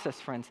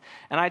process, friends.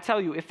 And I tell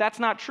you, if that's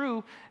not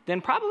true,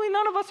 then probably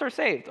none of us are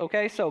saved,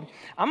 okay? So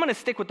I'm going to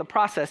stick with the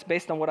process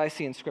based on what I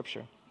see in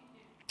Scripture.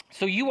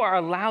 So you are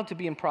allowed to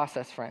be in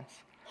process, friends.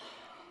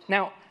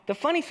 Now, the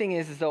funny thing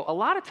is though, a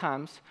lot of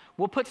times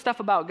we'll put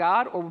stuff about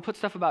God or we'll put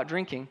stuff about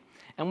drinking.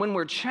 And when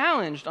we're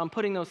challenged on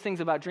putting those things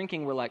about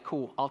drinking, we're like,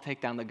 cool, I'll take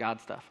down the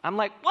God stuff. I'm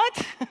like,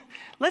 what?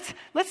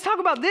 Let's talk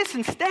about this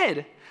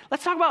instead.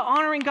 Let's talk about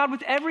honoring God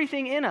with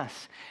everything in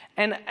us.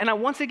 And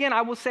once again,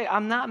 I will say,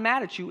 I'm not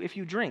mad at you if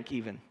you drink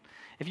even.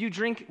 If you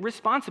drink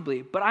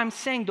responsibly. But I'm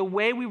saying the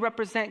way we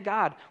represent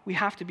God, we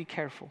have to be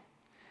careful.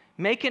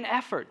 Make an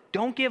effort.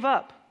 Don't give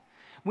up.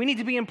 We need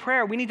to be in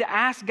prayer. We need to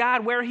ask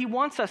God where he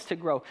wants us to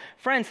grow.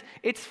 Friends,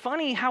 it's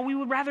funny how we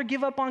would rather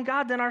give up on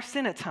God than our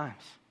sin at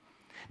times.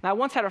 Now, I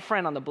once had a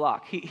friend on the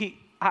block. I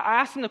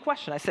asked him the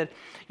question. I said,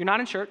 you're not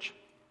in church.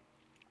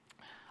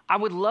 I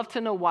would love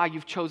to know why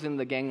you've chosen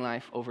the gang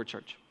life over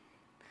church.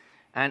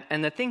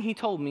 And the thing he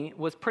told me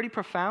was pretty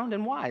profound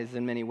and wise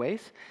in many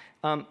ways.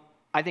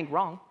 I think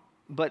wrong,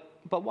 but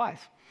wise.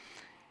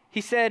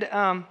 He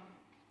said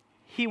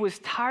he was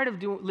tired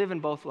of living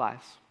both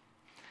lives.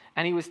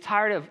 And he was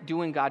tired of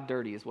doing God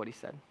dirty, is what he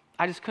said.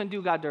 I just couldn't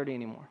do God dirty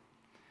anymore.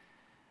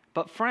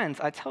 But friends,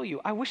 I tell you,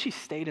 I wish he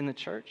stayed in the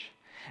church.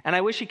 And I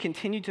wish he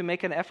continued to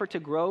make an effort to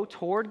grow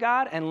toward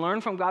God and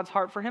learn from God's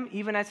heart for him,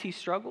 even as he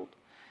struggled.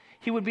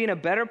 He would be in a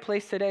better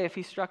place today if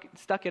he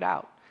stuck it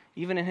out,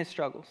 even in his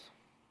struggles.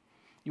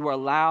 You are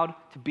allowed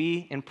to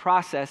be in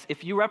process.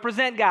 If you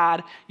represent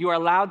God, you are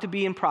allowed to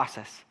be in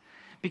process.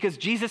 Because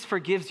Jesus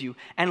forgives you,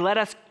 and let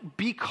us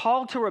be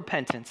called to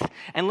repentance,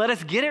 and let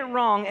us get it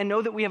wrong and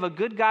know that we have a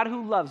good God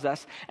who loves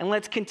us, and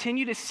let's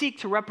continue to seek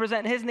to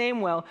represent his name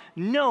well,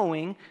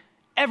 knowing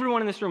everyone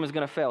in this room is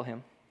going to fail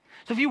him.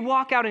 So if you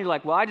walk out and you're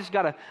like, well, I just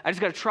gotta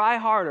try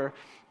harder,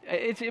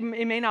 it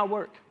may not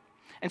work.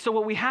 And so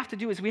what we have to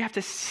do is we have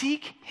to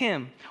seek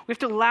him. We have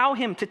to allow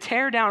him to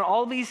tear down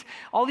all these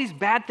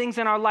bad things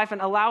in our life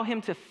and allow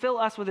him to fill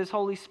us with his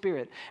Holy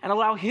Spirit and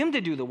allow him to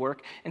do the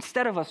work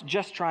instead of us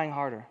just trying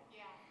harder.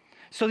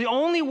 So the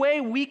only way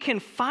we can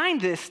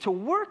find this to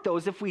work, though,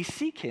 is if we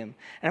seek him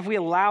and if we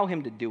allow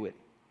him to do it.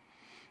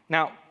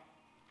 Now,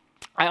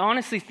 I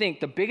honestly think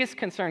the biggest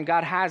concern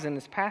God has in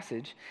this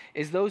passage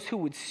is those who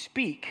would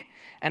speak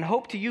and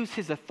hope to use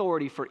his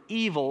authority for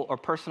evil or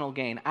personal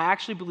gain. I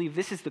actually believe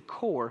this is the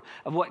core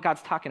of what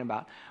God's talking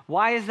about.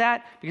 Why is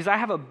that? Because I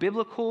have a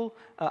biblical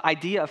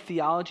idea of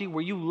theology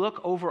where you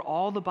look over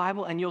all the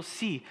Bible and you'll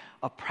see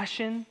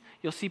oppression,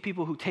 you'll see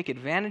people who take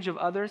advantage of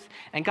others,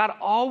 and God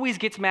always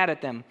gets mad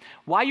at them.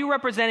 Why are you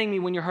representing me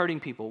when you're hurting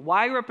people?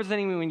 Why are you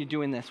representing me when you're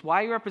doing this?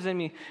 Why are you representing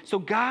me? So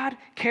God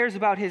cares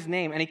about his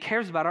name, and he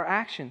cares about our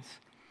actions.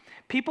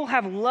 People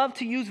have loved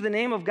to use the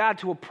name of God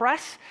to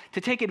oppress, to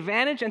take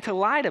advantage, and to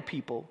lie to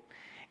people.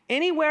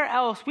 Anywhere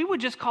else, we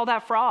would just call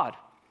that fraud.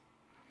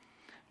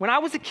 When I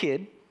was a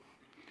kid,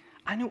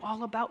 I knew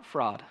all about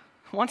fraud.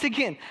 Once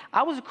again,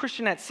 I was a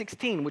Christian at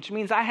 16, which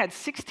means I had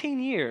 16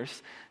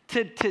 years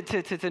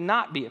to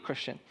not be a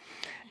Christian.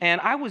 And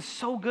I was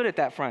so good at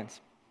that,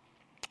 friends.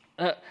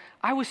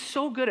 I was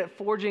so good at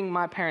forging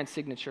my parents'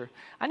 signature.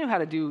 I knew how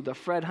to do the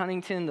Fred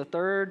Huntington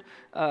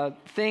III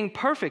thing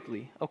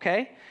perfectly,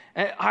 okay?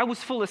 I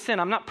was full of sin.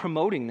 I'm not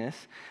promoting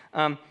this.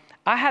 I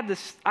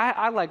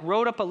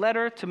wrote up a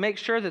letter to make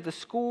sure that the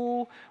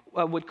school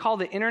would call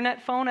the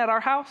internet phone at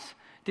our house.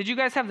 Did you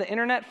guys have the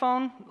internet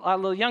phone?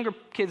 The younger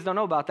kids don't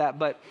know about that,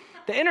 but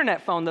the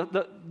internet phone,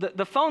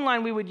 the phone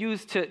line we would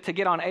use to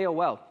get on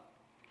AOL.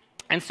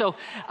 And so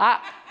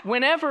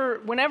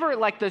whenever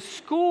like the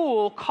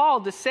school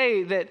called to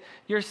say that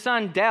your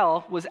son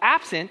Dell was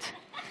absent,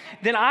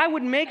 then I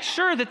would make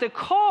sure that the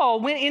call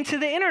went into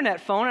the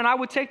internet phone, and I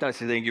would take that. I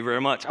say, thank you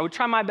very much. I would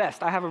try my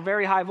best. I have a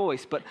very high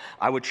voice, but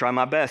I would try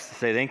my best to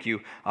say thank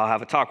you. I'll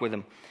have a talk with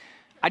him.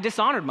 I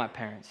dishonored my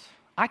parents.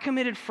 I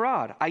committed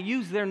fraud. I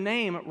used their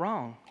name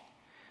wrong.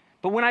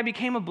 But when I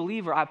became a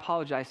believer, I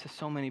apologized to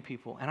so many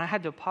people, and I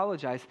had to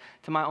apologize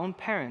to my own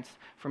parents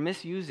for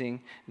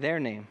misusing their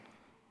name.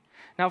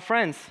 Now,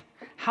 friends,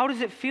 how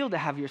does it feel to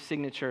have your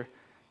signature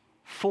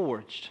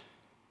forged?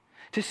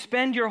 To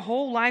spend your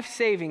whole life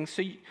saving,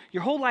 so you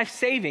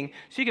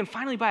can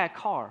finally buy a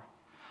car,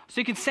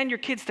 so you can send your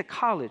kids to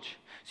college,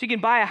 so you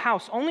can buy a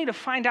house, only to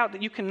find out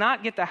that you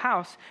cannot get the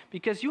house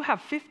because you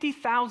have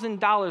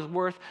 $50,000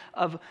 worth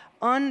of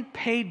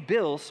unpaid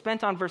bills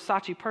spent on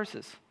Versace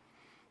purses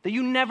that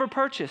you never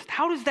purchased.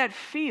 How does that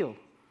feel?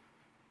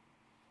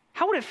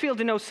 How would it feel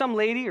to know some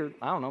lady, or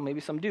I don't know, maybe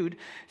some dude,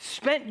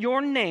 spent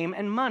your name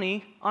and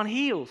money on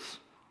heels,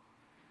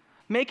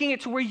 making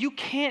it to where you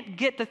can't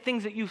get the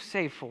things that you've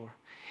saved for?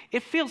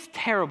 It feels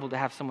terrible to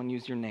have someone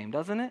use your name,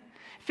 doesn't it?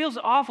 It feels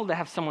awful to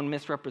have someone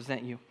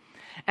misrepresent you.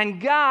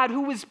 And God,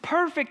 who is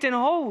perfect and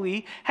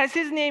holy, has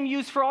his name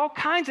used for all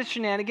kinds of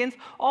shenanigans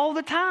all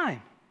the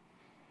time.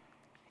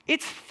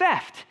 It's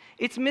theft,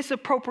 it's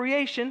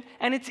misappropriation,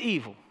 and it's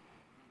evil.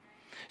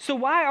 So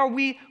why are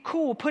we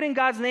cool putting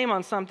God's name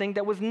on something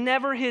that was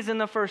never his in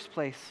the first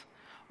place?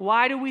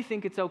 Why do we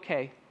think it's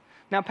okay?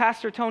 Now,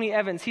 Pastor Tony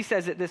Evans, he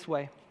says it this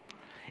way.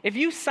 If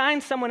you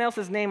sign someone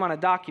else's name on a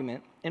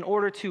document in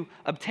order to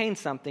obtain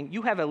something,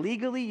 you have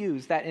illegally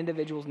used that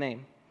individual's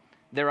name,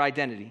 their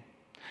identity.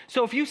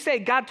 So if you say,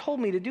 God told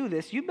me to do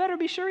this, you better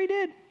be sure he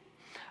did.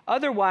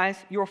 Otherwise,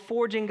 you're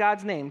forging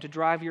God's name to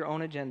drive your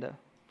own agenda.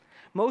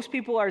 Most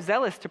people are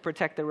zealous to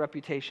protect their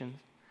reputations.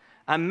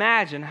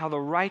 Imagine how the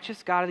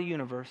righteous God of the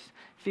universe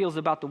feels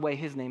about the way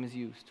his name is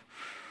used.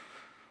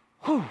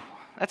 Whew,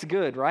 that's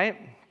good, right?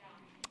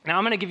 Now,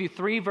 I'm going to give you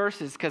 3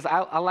 verses because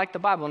I like the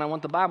Bible, and I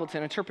want the Bible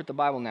to interpret the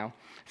Bible now.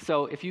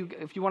 So if you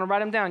want to write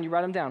them down, you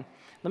write them down.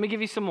 Let me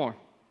give you some more.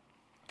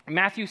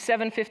 Matthew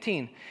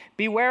 7:15.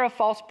 Beware of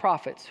false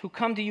prophets who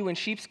come to you in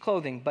sheep's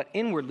clothing, but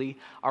inwardly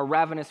are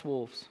ravenous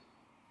wolves.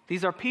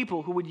 These are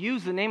people who would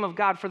use the name of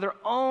God for their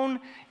own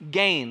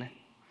gain.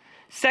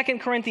 2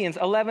 Corinthians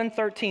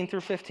 11:13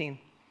 through 15.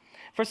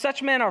 For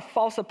such men are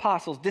false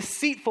apostles,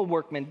 deceitful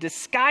workmen,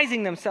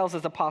 disguising themselves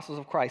as apostles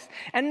of Christ.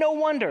 And no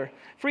wonder,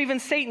 for even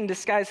Satan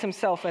disguised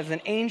himself as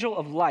an angel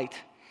of light.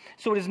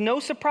 So it is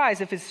no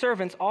surprise if his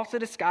servants also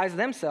disguise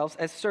themselves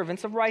as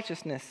servants of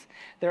righteousness.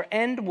 Their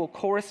end will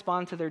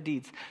correspond to their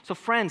deeds. So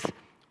friends,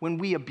 when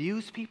we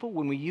abuse people,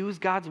 when we use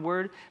God's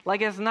word,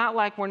 it's not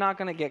like we're not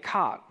going to get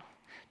caught.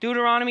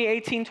 Deuteronomy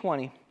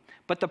 18:20.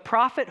 But the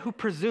prophet who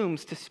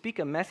presumes to speak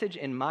a message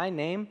in my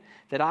name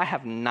that I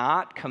have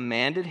not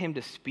commanded him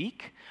to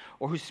speak,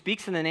 or who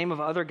speaks in the name of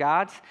other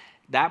gods,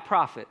 that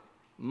prophet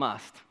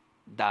must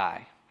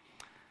die.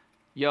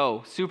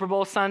 Yo, Super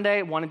Bowl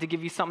Sunday, wanted to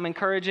give you something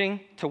encouraging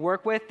to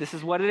work with. This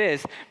is what it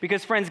is.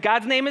 Because friends,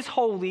 God's name is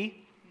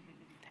holy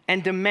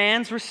and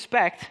demands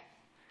respect.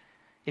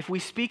 If we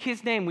speak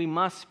his name, we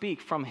must speak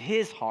from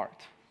his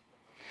heart.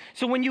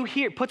 So when you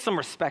hear, put some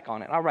respect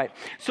on it, all right.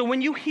 So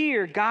when you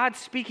hear God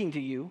speaking to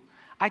you,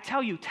 I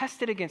tell you,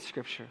 test it against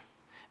Scripture.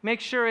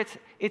 Make sure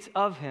it's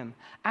of him.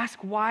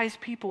 Ask wise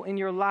people in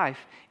your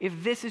life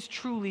if this is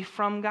truly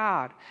from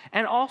God.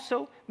 And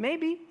also,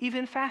 maybe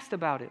even fast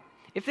about it.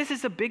 If this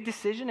is a big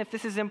decision, if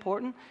this is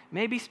important,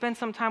 maybe spend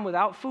some time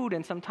without food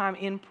and some time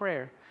in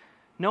prayer.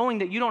 Knowing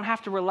that you don't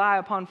have to rely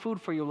upon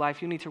food for your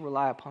life, you need to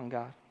rely upon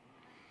God.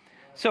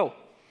 So,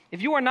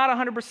 if you are not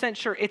 100%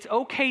 sure, it's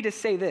okay to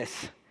say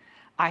this.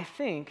 I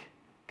think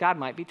God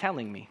might be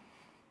telling me.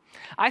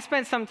 I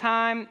spent some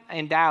time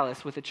in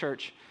Dallas with a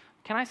church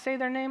Can I say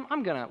their name?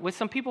 I'm going to, with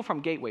some people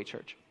from Gateway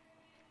Church.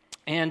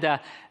 And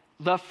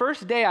the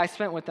first day I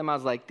spent with them, I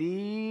was like,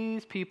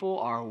 these people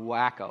are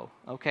wacko,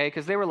 okay?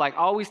 Because they were like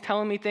always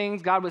telling me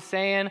things God was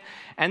saying.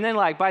 And then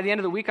like by the end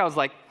of the week, I was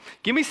like,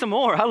 give me some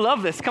more. I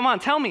love this. Come on,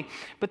 tell me.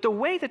 But the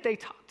way that they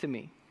talked to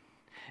me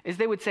is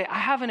they would say, I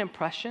have an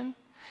impression,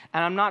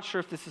 and I'm not sure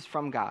if this is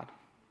from God.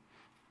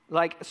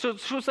 Like, so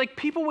it's like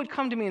people would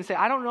come to me and say,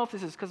 I don't know if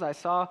this is because I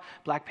saw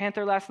Black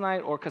Panther last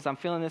night or because I'm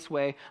feeling this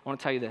way. I want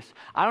to tell you this.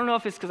 I don't know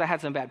if it's because I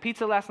had some bad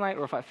pizza last night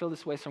or if I feel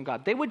this way from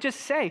God. They would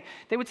say,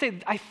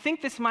 I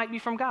think this might be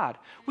from God,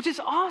 which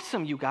is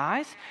awesome, you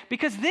guys.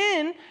 Because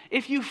then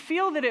if you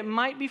feel that it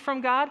might be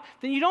from God,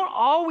 then you don't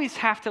always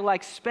have to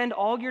like spend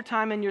all your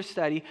time in your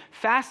study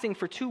fasting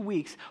for 2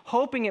 weeks,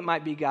 hoping it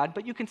might be God.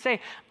 But you can say,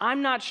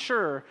 I'm not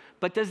sure,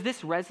 but does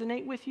this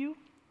resonate with you?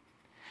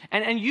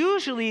 And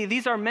usually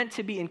these are meant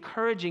to be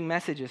encouraging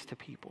messages to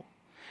people.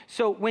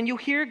 So when you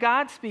hear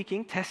God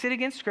speaking, test it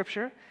against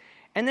Scripture,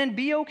 and then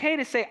be okay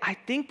to say, I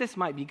think this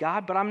might be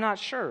God, but I'm not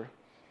sure.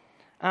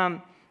 And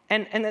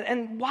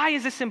why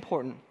is this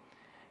important?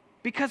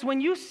 Because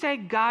when you say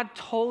God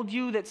told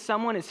you that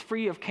someone is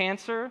free of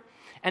cancer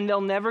and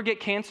they'll never get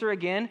cancer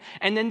again,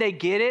 and then they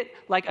get it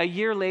like a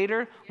year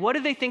later, what do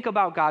they think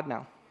about God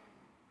now?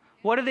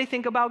 What do they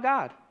think about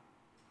God?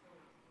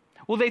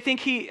 Well, they think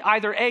he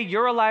either A,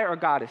 you're a liar, or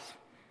God is.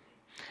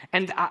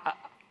 And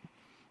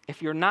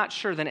if you're not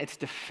sure, then it's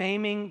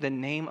defaming the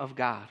name of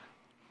God.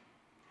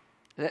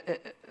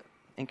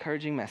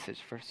 Encouraging message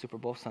for Super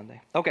Bowl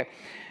Sunday. Okay,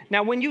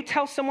 now when you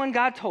tell someone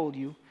God told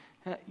you,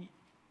 I'm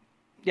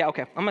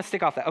going to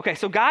stick off that. Okay,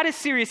 so God is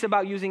serious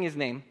about using his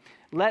name.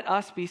 Let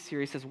us be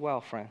serious as well,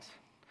 friends.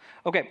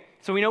 Okay,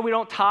 so we know we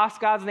don't toss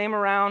God's name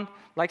around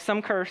like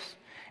some curse,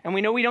 and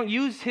we know we don't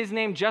use his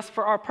name just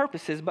for our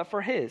purposes, but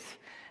for his.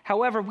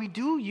 However, we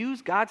do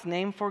use God's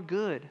name for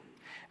good.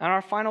 And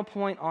our final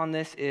point on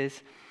this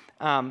is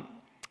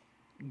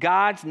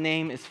God's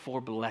name is for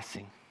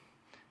blessing.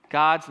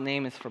 God's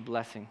name is for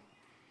blessing.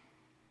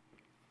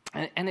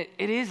 And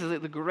it is the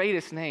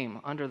greatest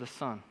name under the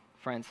sun,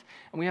 friends.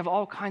 And we have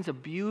all kinds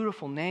of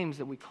beautiful names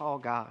that we call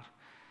God.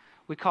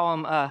 We call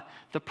him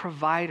the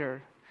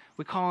provider.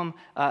 We call him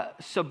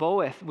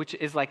Sabaoth, which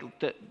is like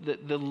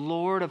the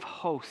Lord of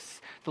hosts,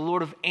 the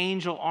Lord of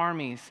angel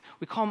armies.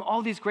 We call him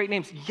all these great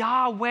names.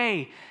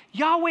 Yahweh.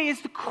 Yahweh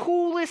is the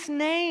coolest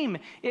name.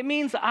 It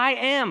means I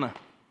am.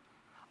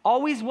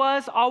 Always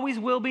was, always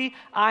will be,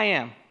 I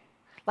am.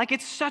 Like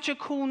it's such a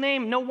cool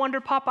name. No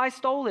wonder Popeye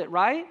stole it,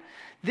 right?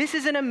 This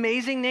is an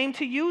amazing name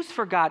to use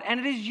for God, and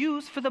it is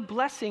used for the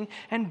blessing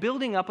and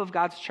building up of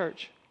God's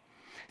church.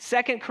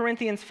 2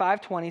 Corinthians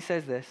 5:20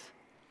 says this.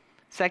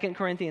 2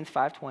 Corinthians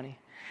 5:20.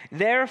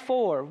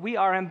 Therefore, we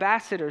are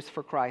ambassadors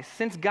for Christ.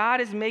 Since God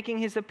is making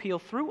his appeal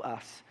through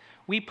us,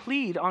 we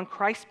plead on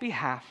Christ's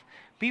behalf,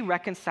 be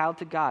reconciled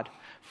to God.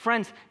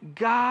 Friends,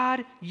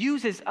 God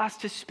uses us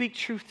to speak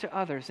truth to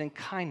others in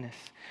kindness.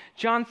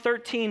 John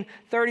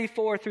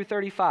 13:34 through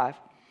 35.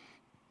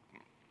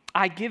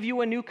 I give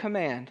you a new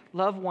command,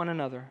 love one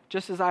another,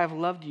 just as I have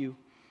loved you.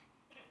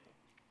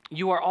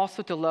 You are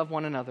also to love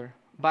one another.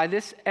 By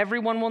this,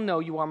 everyone will know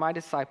you are my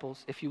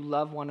disciples if you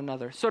love one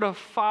another. So to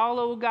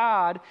follow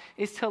God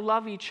is to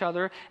love each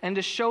other and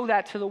to show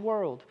that to the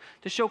world,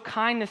 to show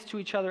kindness to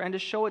each other and to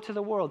show it to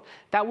the world.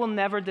 That will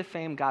never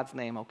defame God's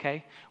name,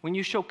 okay? When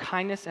you show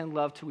kindness and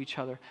love to each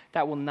other,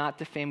 that will not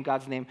defame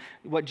God's name.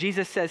 What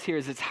Jesus says here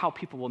is it's how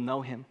people will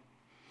know him.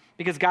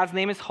 Because God's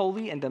name is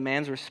holy and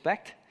demands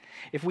respect.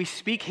 If we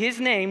speak his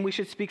name, we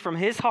should speak from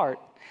his heart.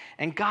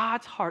 And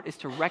God's heart is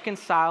to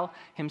reconcile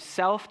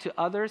himself to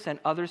others and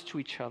others to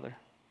each other.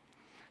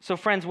 So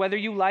friends, whether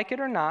you like it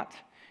or not,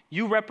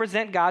 you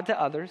represent God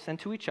to others and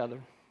to each other.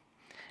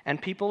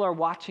 And people are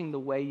watching the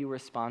way you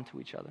respond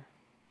to each other.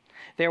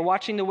 They are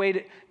watching the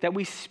way that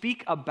we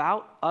speak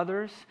about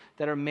others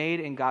that are made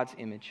in God's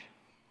image.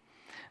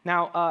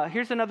 Now,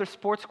 here's another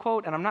sports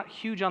quote, and I'm not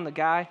huge on the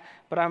guy,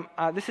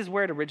 but this is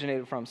where it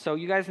originated from. So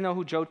you guys know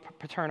who Joe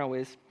Paterno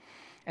is.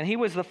 And he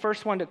was the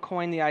first one to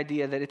coin the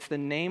idea that it's the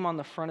name on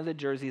the front of the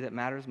jersey that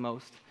matters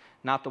most,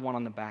 not the one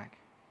on the back.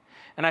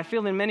 And I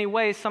feel in many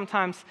ways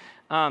sometimes,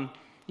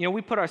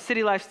 we put our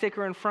City Life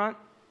sticker in front,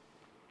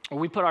 or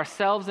we put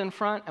ourselves in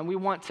front, and we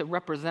want to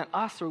represent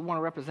us, or we want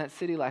to represent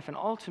City Life. And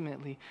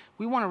ultimately,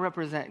 we want to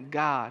represent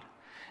God.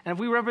 And if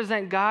we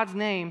represent God's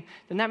name,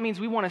 then that means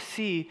we want to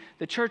see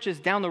the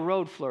churches down the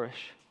road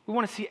flourish. We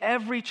want to see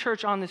every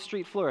church on the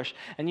street flourish.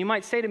 And you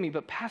might say to me,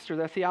 but Pastor,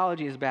 their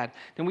theology is bad.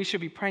 Then we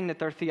should be praying that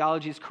their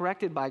theology is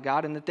corrected by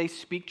God and that they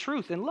speak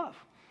truth in love.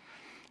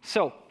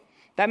 So,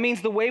 that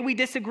means the way we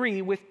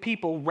disagree with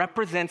people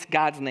represents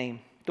God's name.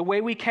 The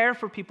way we care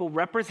for people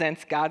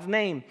represents God's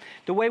name.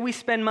 The way we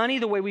spend money,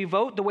 the way we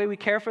vote, the way we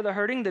care for the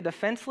hurting, the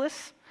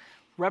defenseless,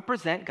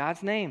 represent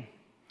God's name.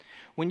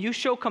 When you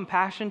show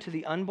compassion to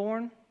the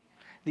unborn,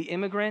 the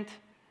immigrant,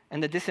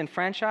 and the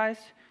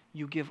disenfranchised,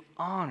 you give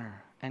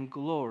honor and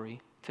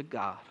glory to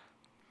God.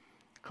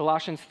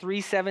 Colossians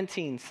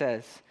 3:17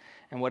 says,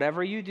 and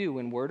whatever you do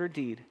in word or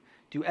deed,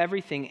 do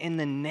everything in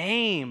the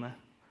name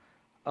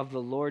of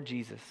the Lord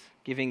Jesus,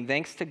 giving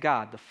thanks to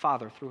God the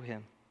Father through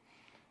him.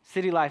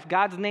 City Life,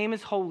 God's name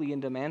is holy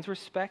and demands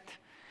respect.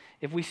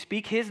 If we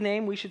speak his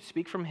name, we should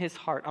speak from his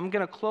heart. I'm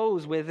going to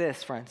close with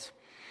this, friends.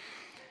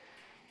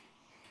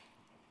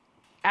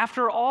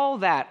 After all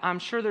that, I'm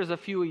sure there's a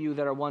few of you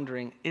that are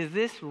wondering, is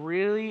this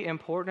really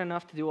important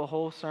enough to do a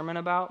whole sermon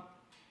about?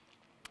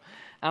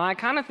 And I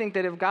kind of think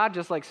that if God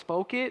just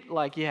spoke it,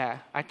 yeah,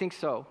 I think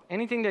so.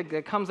 Anything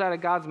that comes out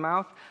of God's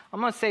mouth, I'm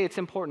going to say it's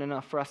important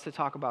enough for us to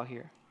talk about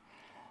here.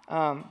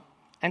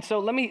 And so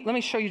let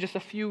me show you just a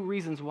few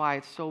reasons why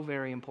it's so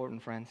very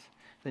important, friends.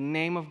 The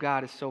name of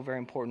God is so very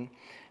important.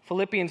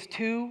 Philippians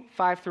 2,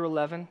 5 through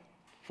 11.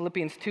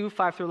 Philippians 2,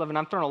 5 through 11.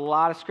 I'm throwing a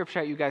lot of scripture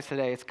at you guys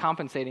today. It's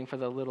compensating for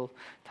the little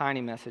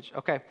tiny message.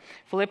 Okay,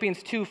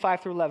 Philippians 2,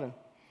 5 through 11.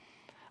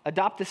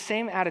 Adopt the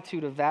same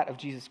attitude of that of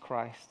Jesus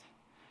Christ,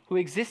 who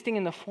existing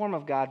in the form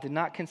of God did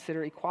not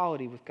consider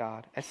equality with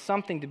God as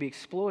something to be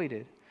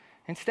exploited.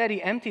 Instead,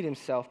 he emptied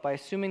himself by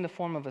assuming the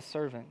form of a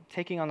servant,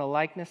 taking on the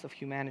likeness of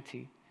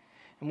humanity.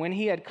 And when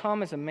he had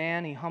come as a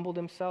man, he humbled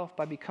himself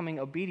by becoming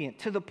obedient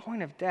to the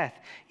point of death,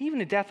 even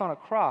to death on a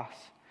cross.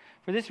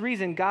 For this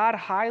reason, God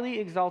highly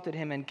exalted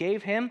him and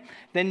gave him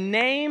the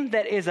name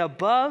that is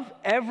above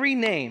every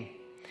name.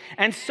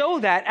 And so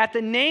that at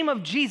the name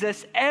of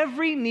Jesus,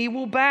 every knee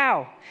will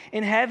bow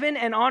in heaven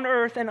and on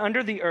earth and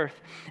under the earth.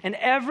 And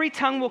every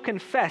tongue will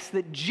confess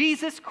that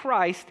Jesus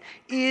Christ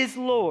is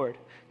Lord,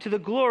 to the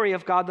glory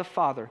of God the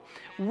Father.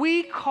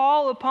 We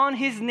call upon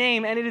his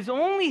name, and it is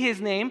only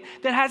his name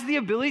that has the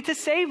ability to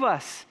save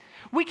us.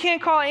 We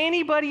can't call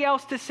anybody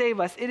else to save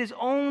us. It is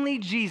only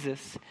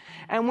Jesus.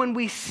 And when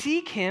we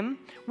seek him,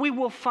 we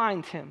will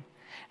find him.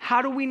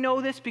 How do we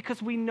know this?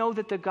 Because we know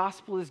that the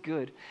gospel is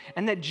good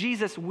and that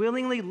Jesus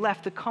willingly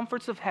left the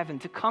comforts of heaven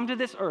to come to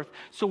this earth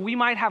so we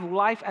might have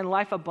life and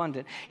life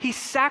abundant. He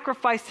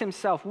sacrificed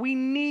himself. We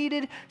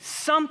needed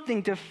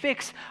something to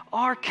fix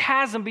our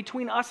chasm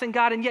between us and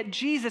God, and yet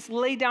Jesus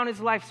laid down his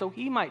life so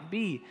he might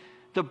be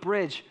the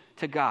bridge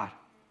to God.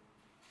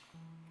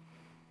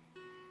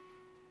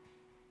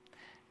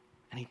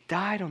 And he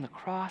died on the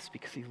cross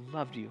because he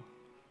loved you.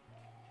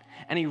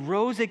 And he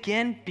rose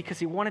again because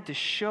he wanted to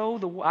show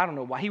I don't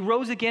know why. He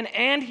rose again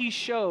and he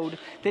showed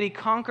that he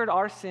conquered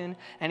our sin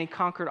and he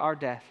conquered our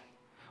death.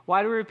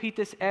 Why do we repeat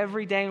this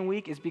every day and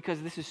week? Is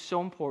because this is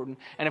so important.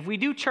 And if we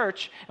do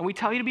church and we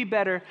tell you to be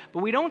better,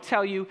 but we don't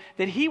tell you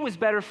that he was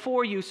better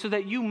for you so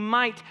that you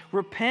might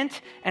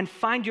repent and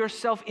find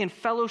yourself in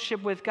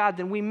fellowship with God,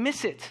 then we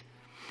miss it.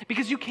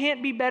 Because you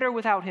can't be better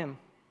without him.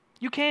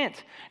 You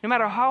can't. No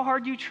matter how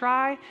hard you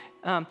try,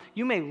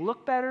 you may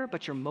look better,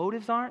 but your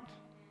motives aren't.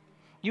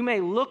 You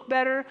may look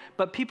better,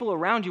 but people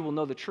around you will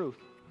know the truth.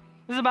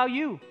 This is about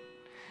you.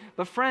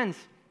 But friends,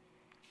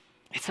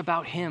 it's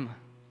about him.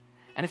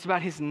 And it's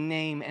about his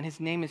name. And his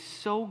name is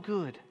so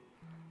good.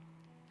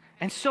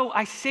 And so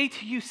I say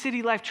to you,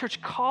 City Life Church,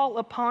 call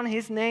upon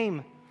his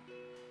name.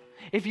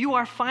 If you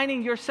are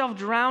finding yourself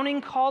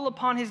drowning, call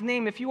upon his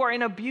name. If you are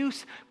in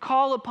abuse,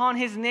 call upon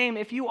his name.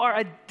 If you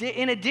are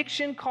in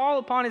addiction, call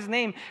upon his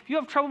name. If you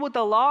have trouble with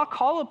the law,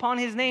 call upon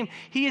his name.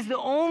 He is the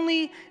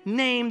only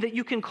name that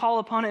you can call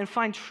upon and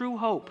find true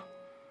hope.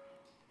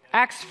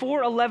 Acts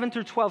 4:11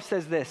 through 12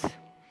 says this.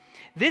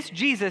 This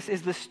Jesus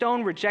is the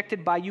stone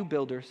rejected by you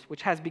builders,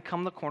 which has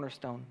become the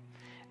cornerstone.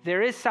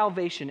 There is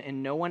salvation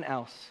in no one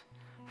else.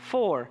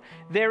 For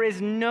there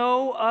is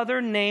no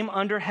other name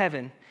under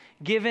heaven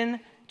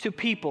given to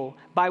people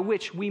by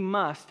which we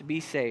must be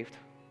saved.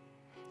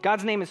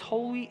 God's name is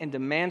holy and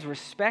demands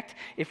respect.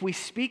 If we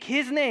speak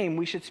his name,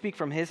 we should speak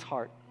from his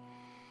heart.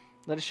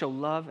 Let us show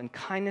love and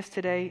kindness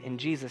today in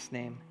Jesus'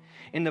 name,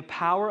 in the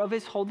power of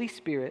his Holy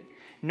Spirit,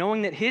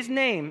 knowing that his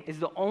name is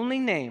the only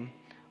name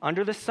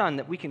under the sun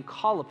that we can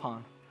call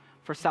upon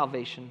for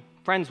salvation.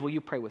 Friends, will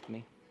you pray with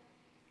me?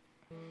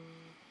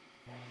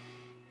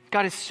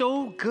 God, is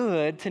so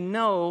good to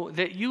know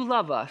that you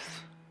love us.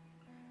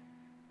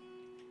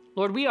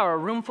 Lord, we are a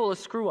room full of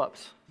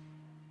screw-ups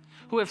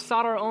who have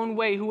sought our own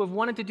way, who have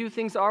wanted to do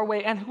things our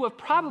way, and who have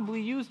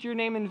probably used your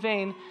name in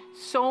vain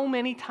so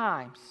many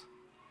times.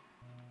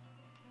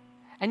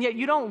 And yet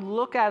you don't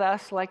look at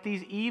us like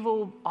these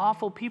evil,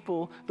 awful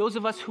people, those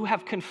of us who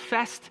have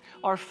confessed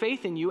our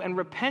faith in you and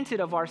repented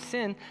of our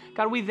sin.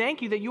 God, we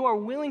thank you that you are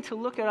willing to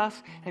look at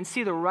us and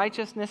see the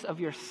righteousness of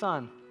your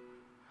Son.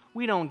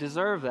 We don't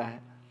deserve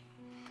that.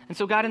 And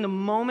so, God, in the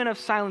moment of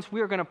silence,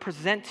 we are going to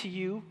present to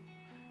you,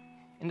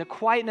 in the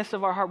quietness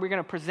of our heart, we're going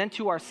to present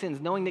to you our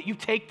sins, knowing that you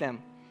take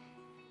them.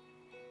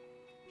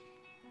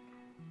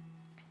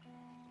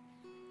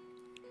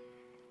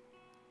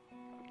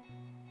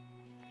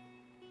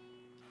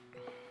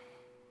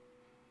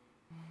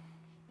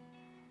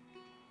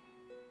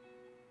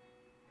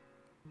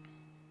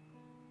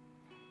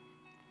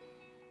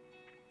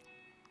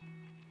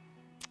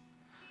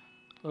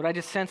 Lord, I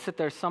just sense that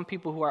there's some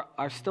people who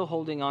are still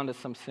holding on to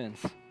some sins,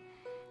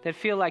 that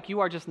feel like you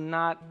are just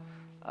not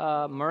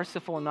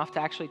merciful enough to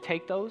actually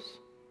take those.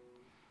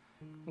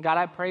 God,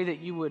 I pray that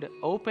you would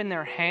open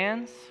their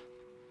hands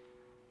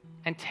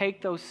and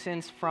take those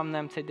sins from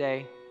them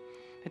today.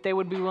 that they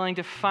would be willing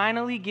to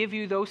finally give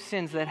you those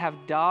sins that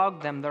have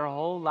dogged them their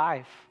whole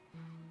life.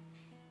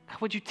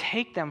 God, would you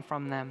take them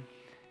from them?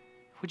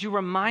 Would you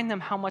remind them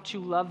how much you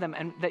love them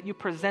and that you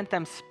present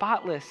them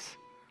spotless?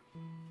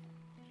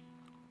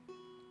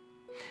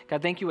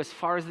 God, thank you. As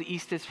far as the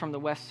east is from the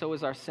west, so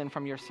is our sin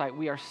from your sight.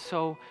 We are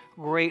so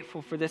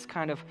grateful for this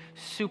kind of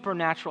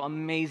supernatural,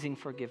 amazing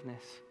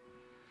forgiveness.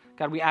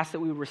 God, we ask that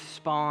we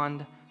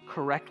respond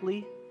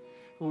correctly.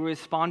 We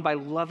respond by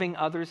loving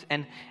others,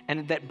 and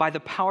that by the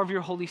power of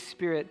your Holy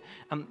Spirit,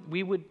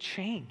 we would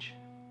change.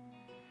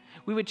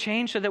 We would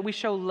change so that we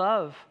show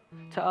love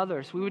to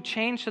others. We would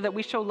change so that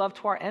we show love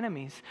to our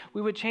enemies.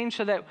 We would change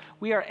so that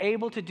we are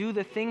able to do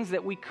the things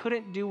that we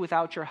couldn't do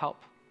without your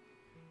help.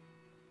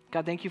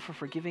 God, thank you for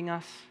forgiving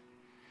us.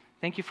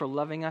 Thank you for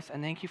loving us,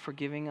 and thank you for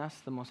giving us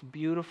the most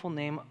beautiful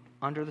name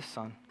under the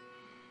sun.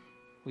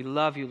 We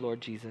love you, Lord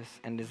Jesus,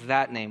 and it is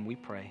that name we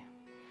pray.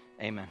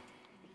 Amen.